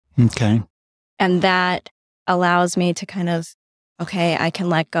 Okay. And that allows me to kind of, okay, I can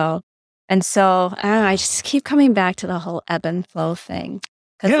let go. And so I don't know, I just keep coming back to the whole ebb and flow thing.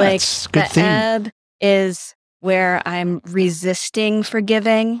 Because it's a good the theme. ebb is where I'm resisting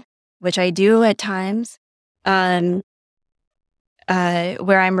forgiving, which I do at times. Where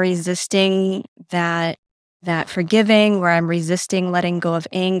I'm resisting that forgiving, where I'm resisting letting go of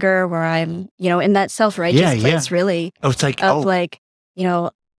anger, where I'm, in that self-righteous place, really. Oh, it's like,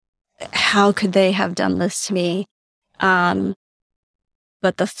 How could they have done this to me?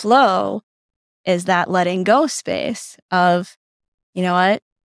 But the flow is that letting go space of, you know what?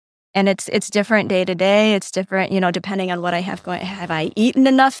 And it's different day to day. It's different, depending on what I have going. Have I eaten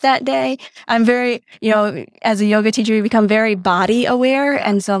enough that day? I'm very, as a yoga teacher, you become very body aware.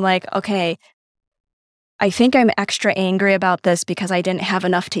 And so I'm like, okay, I think I'm extra angry about this because I didn't have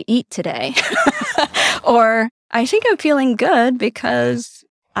enough to eat today. Or I think I'm feeling good because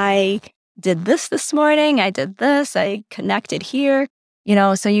I did this morning. I did this. I connected here.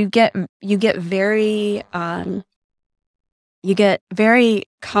 So you get very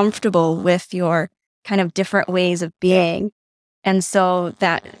comfortable with your kind of different ways of being. And so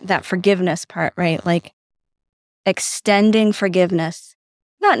that forgiveness part, right? Like extending forgiveness,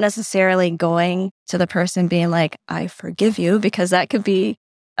 not necessarily going to the person being like, I forgive you, because that could be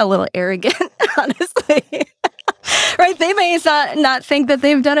a little arrogant, honestly. Right? They may not think that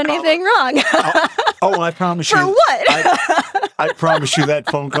they've done anything wrong. I promise you. For what? I promise you that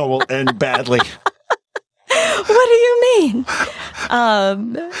phone call will end badly. What do you mean?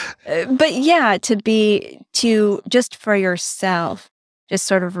 But yeah, to just for yourself, just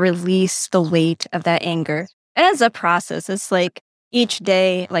sort of release the weight of that anger. And it's a process. It's like each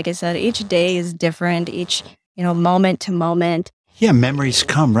day, like I said, each day is different. Each, moment to moment. Yeah, memories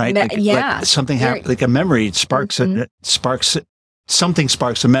come, right? Like something happens, like a memory sparks something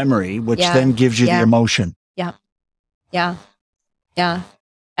sparks a memory, which then gives you the emotion. Yeah.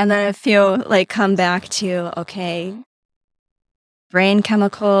 And then if you come back to, okay, brain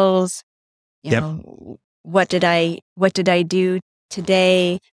chemicals, what did I do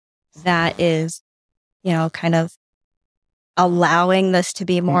today that is, kind of allowing this to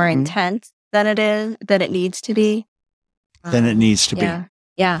be more intense than it needs to be. Than it needs to be.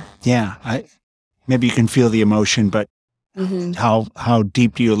 Yeah. Maybe you can feel the emotion, but how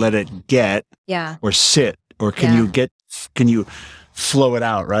deep do you let it get? Yeah. Or sit? Or can you flow it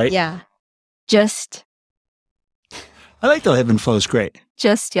out, right? Yeah. I like the ebb and flow is great.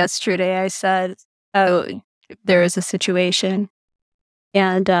 Just yesterday I said, there is a situation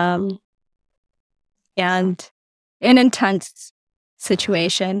and an intense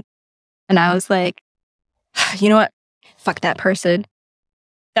situation. And I was like, you know what? Fuck that person.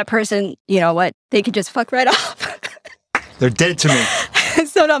 That person, you know what? They could just fuck right off. They're dead to me.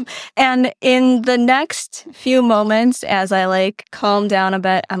 So dumb. And in the next few moments, as I calm down a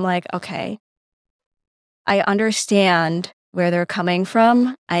bit, I'm like, okay, I understand where they're coming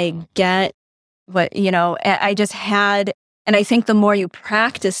from. I get what, I just had, and I think the more you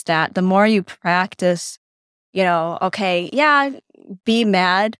practice that, the more you practice, okay, yeah, be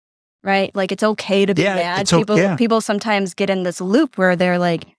mad, right? Like it's okay to be mad. People sometimes get in this loop where they're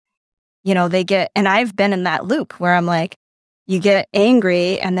like, they get, and I've been in that loop where I'm like, you get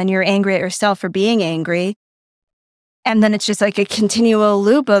angry and then you're angry at yourself for being angry. And then it's just like a continual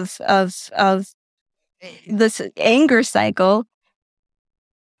loop of this anger cycle.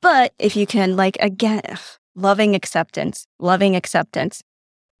 But if you can again, loving acceptance.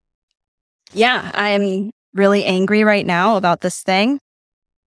 Yeah, I'm really angry right now about this thing.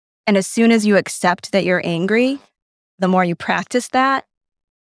 And as soon as you accept that you're angry, the more you practice that,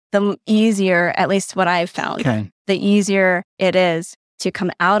 the easier, at least what I've found, the easier it is to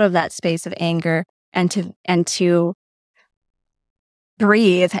come out of that space of anger and to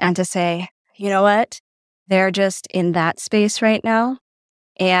breathe and to say, you know what? They're just in that space right now.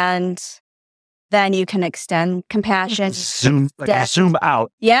 And then you can extend compassion. Zoom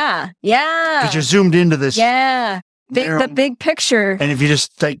out. Yeah. Yeah. Because you're zoomed into this. Yeah. The big picture. And if you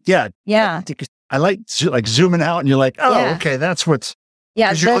just like, I like zooming out and you're like, okay, that's what's,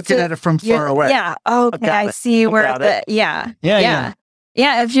 because you're looking at it from far away. Yeah. Okay. I see where Yeah.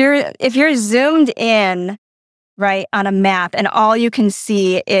 If you're zoomed in, right, on a map and all you can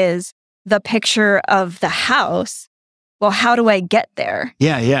see is the picture of the house, well, how do I get there?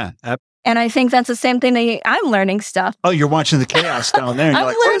 Yeah. And I think that's the same thing that I'm learning stuff. Oh, you're watching the chaos down there and you're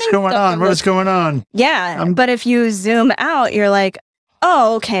like, what's going on? What is going on? Yeah. But if you zoom out, you're like,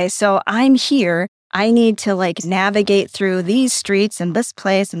 oh, okay, so I'm here. I need to like navigate through these streets and this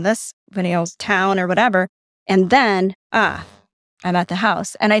place and this, town or whatever. And then, I'm at the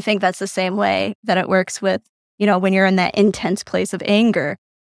house. And I think that's the same way that it works with, when you're in that intense place of anger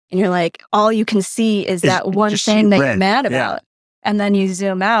and you're like, all you can see is that one thing that you're mad about. And then you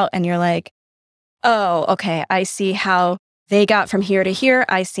zoom out and you're like, oh, okay, I see how they got from here to here.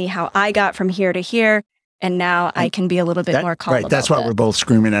 I see how I got from here to here. And now I can be a little bit more calm. Right. That's why we're both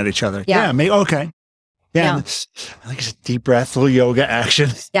screaming at each other. Yeah. Okay. Yeah. I think it's a deep breath, a little yoga action.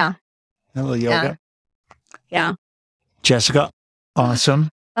 Yeah. A little yoga. Yeah. Jessica, awesome.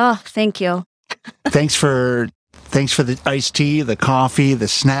 Oh, thank you. Thanks for the iced tea, the coffee, the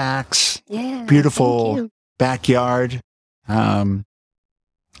snacks. Yeah. Beautiful backyard.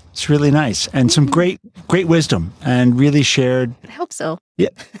 It's really nice and some great wisdom and really shared. I hope so. Yeah,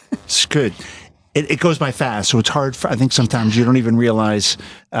 it's good. It goes by fast, so it's hard. I think sometimes you don't even realize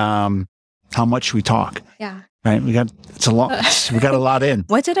how much we talk. Yeah. Right. We got a lot in.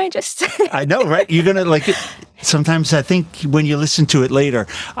 What did I just say? I know, right? You're gonna like it. Sometimes I think when you listen to it later,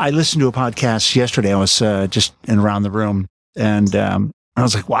 I listened to a podcast yesterday. I was just around the room, and I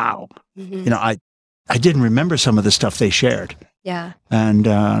was like, wow. Mm-hmm. I didn't remember some of the stuff they shared. Yeah. And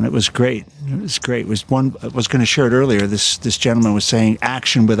it was great. It was great. It was one I was going to share it earlier. This gentleman was saying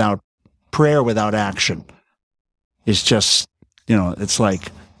prayer without action is just, it's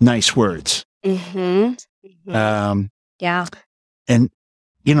like nice words. Mm-hmm. Yeah. And,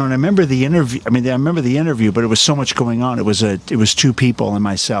 and I remember the interview, but it was so much going on. It was two people and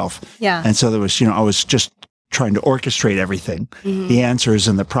myself. Yeah. And so there was, I was just trying to orchestrate everything, the answers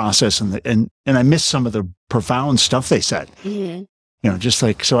and the process and I missed some of the profound stuff they said, just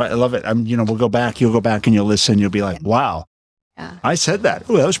like, so I love it. You'll go back and you'll listen. You'll be like, wow, I said that.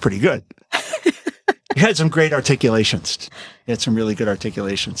 Oh, that was pretty good. You had some great articulations. You had some really good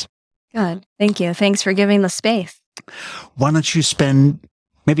articulations. Good. Thank you. Thanks for giving the space. Why don't you spend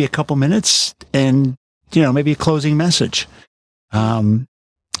maybe a couple minutes and, maybe a closing message. I'm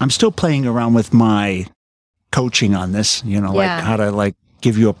still playing around with my coaching on this, like how to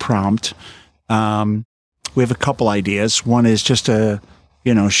give you a prompt. We have a couple ideas. One is just to,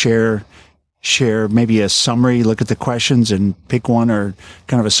 share maybe a summary, look at the questions and pick one or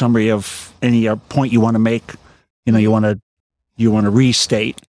kind of a summary of any point you want to make. You want to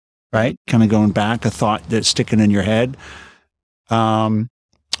restate, right? Kind of going back, a thought that's sticking in your head. A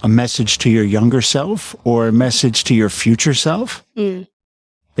message to your younger self or a message to your future self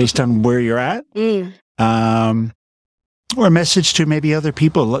based on where you're at. Or a message to maybe other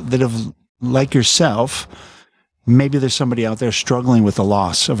people that have, like yourself, maybe there's somebody out there struggling with the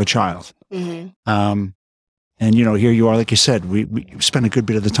loss of a child. And, here you are, like you said, we spent a good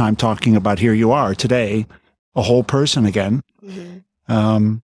bit of the time talking about here you are today, a whole person again,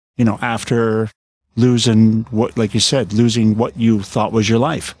 after losing losing what you thought was your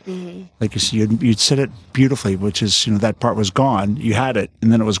life. Like you said, you'd said it beautifully, which is, that part was gone. You had it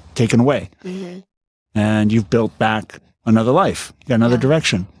and then it was taken away. And you've built back another life, you got another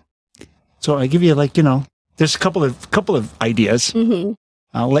direction. So I give you there's a couple of ideas.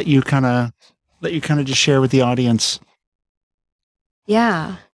 I'll let you kind of just share with the audience.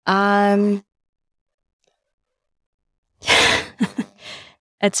 Yeah.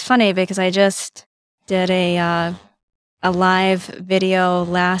 It's funny because I just did a live video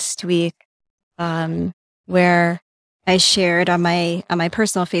last week where I shared on my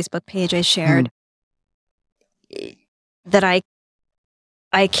personal Facebook page. I shared that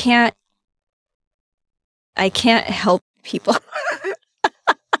I can't help people.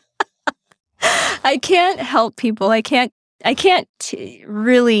 I can't help people. I can't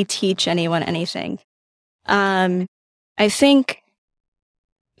really teach anyone anything. I think,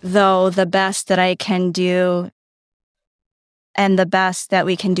 though, the best that I can do and the best that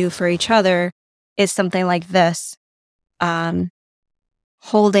we can do for each other is something like this,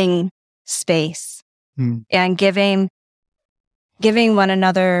 holding space and giving giving one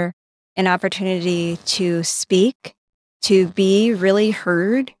another an opportunity to speak, to be really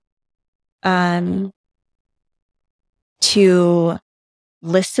heard, to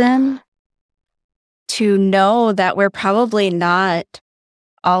listen, to know that we're probably not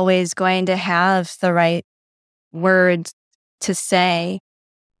always going to have the right words to say.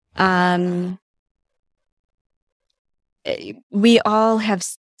 We all have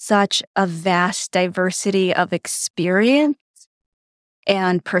such a vast diversity of experience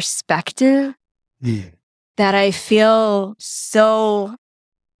and perspective that I feel so,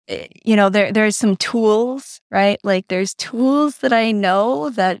 there's some tools, right? Like there's tools that I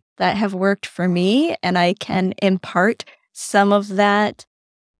know that have worked for me, and I can impart some of that,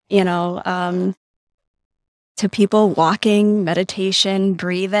 to people: walking, meditation,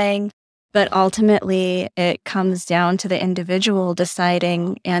 breathing. But ultimately it comes down to the individual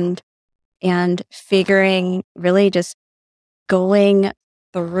deciding and figuring, really just going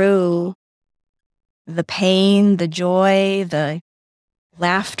through the pain, the joy, the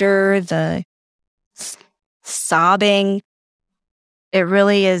laughter, the sobbing. It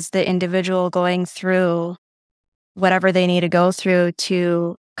really is the individual going through whatever they need to go through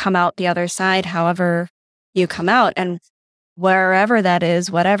to come out the other side, however you come out. And wherever that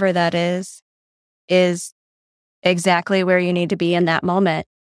is, whatever that is exactly where you need to be in that moment.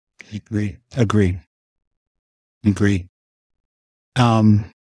 Agree.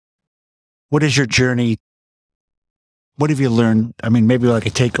 What is your journey? What have you learned? I mean, maybe like a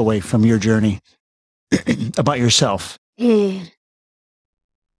takeaway from your journey about yourself. I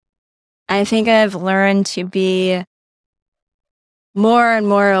think I've learned to be more and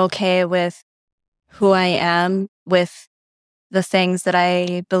more okay with who I am, with the things that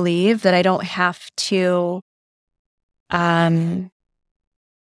I believe, that I don't have to,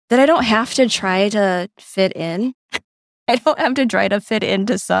 try to fit in. I don't have to try to fit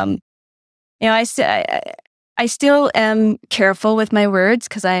into some, I still am careful with my words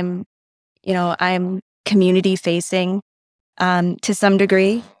because I'm community facing, to some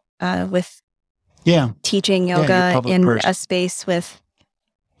degree, with teaching yoga in a space with,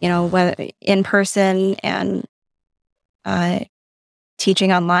 whether in person and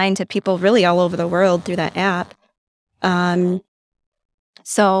teaching online to people really all over the world through that app.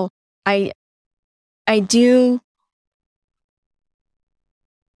 So I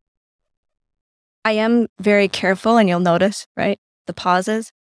am very careful, and you'll notice, right, the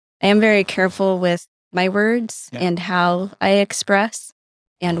pauses. I am very careful with my words and how I express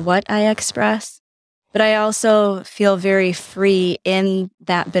and what I express. But I also feel very free in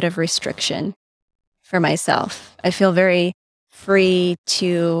that bit of restriction for myself. I feel very free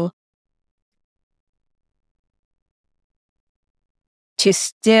to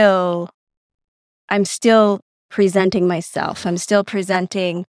I'm still presenting myself. I'm still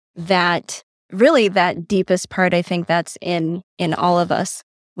presenting that, really that deepest part, I think that's in all of us,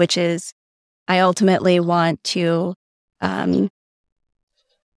 which is I ultimately want to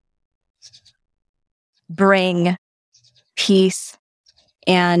bring peace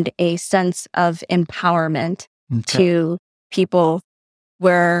and a sense of empowerment to people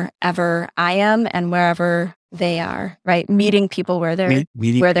wherever I am and wherever they are, right? Meeting people where they're at.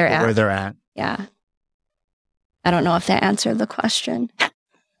 Where they're at. Yeah. I don't know if that answered the question.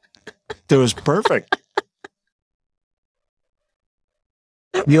 That was perfect.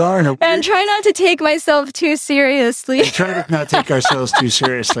 You are and try not to take myself too seriously. Try to not take ourselves too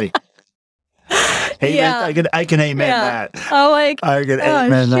seriously. Hey, yeah. I can amen that. Oh, I can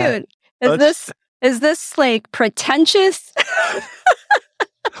amen shoot. That. Is this like pretentious?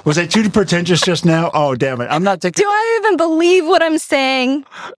 Was I too pretentious just now? Oh, damn it. I'm not taking... Do I even believe what I'm saying?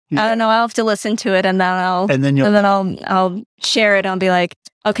 Yeah. I don't know. I'll have to listen to it, and then I'll share it. I'll be like,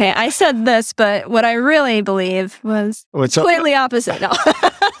 okay, I said this, but what I really believe was completely opposite. No.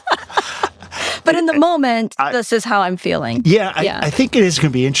 But in the moment, this is how I'm feeling. Yeah, I think it is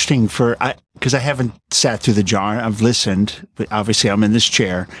going to be interesting because I haven't sat through the jar. I've listened, but obviously I'm in this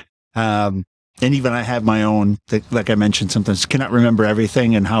chair. And even I have my own, like I mentioned, sometimes cannot remember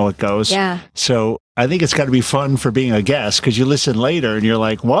everything and how it goes. Yeah. So I think it's got to be fun for being a guest because you listen later and you're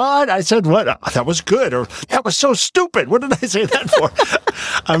like, what? I said what? That was good. Or that was so stupid. What did I say that for?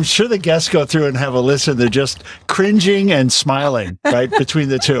 I'm sure the guests go through and have a listen. They're just cringing and smiling, right, between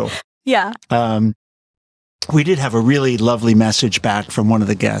the two. Yeah. We did have a really lovely message back from one of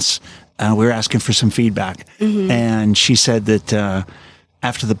the guests. We were asking for some feedback. Mm-hmm. And she said that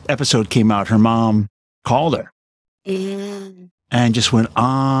after the episode came out, her mom called her and just went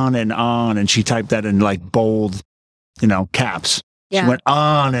on. And she typed that in like bold, caps. Yeah. She went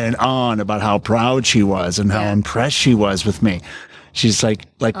on and on about how proud she was and how impressed she was with me. She's like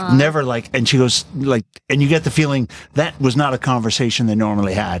never like, and she goes like, and you get the feeling that was not a conversation they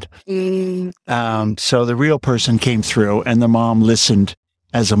normally had. So the real person came through, and the mom listened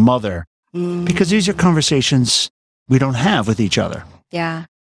as a mother, because these are conversations we don't have with each other. Yeah.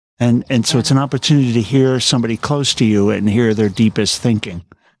 And so it's an opportunity to hear somebody close to you and hear their deepest thinking.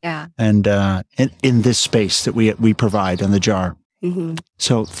 Yeah. And in this space that we provide in the jar.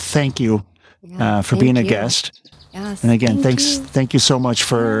 So thank you for being a guest. Yes. And again, thank you so much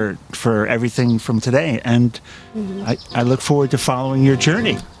for everything from today. And I look forward to following your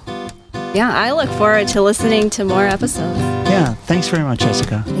journey. Yeah, I look forward to listening to more episodes. Yeah, thanks very much,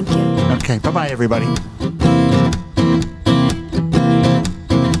 Jessica. Thank you. Okay, bye-bye, everybody.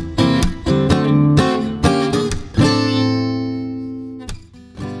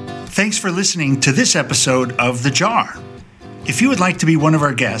 Thanks for listening to this episode of The Jar. If you would like to be one of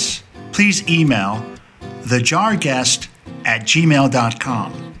our guests, please email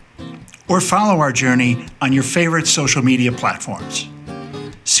thejarguest@gmail.com or follow our journey on your favorite social media platforms.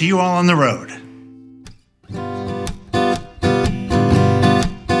 See you all on the road.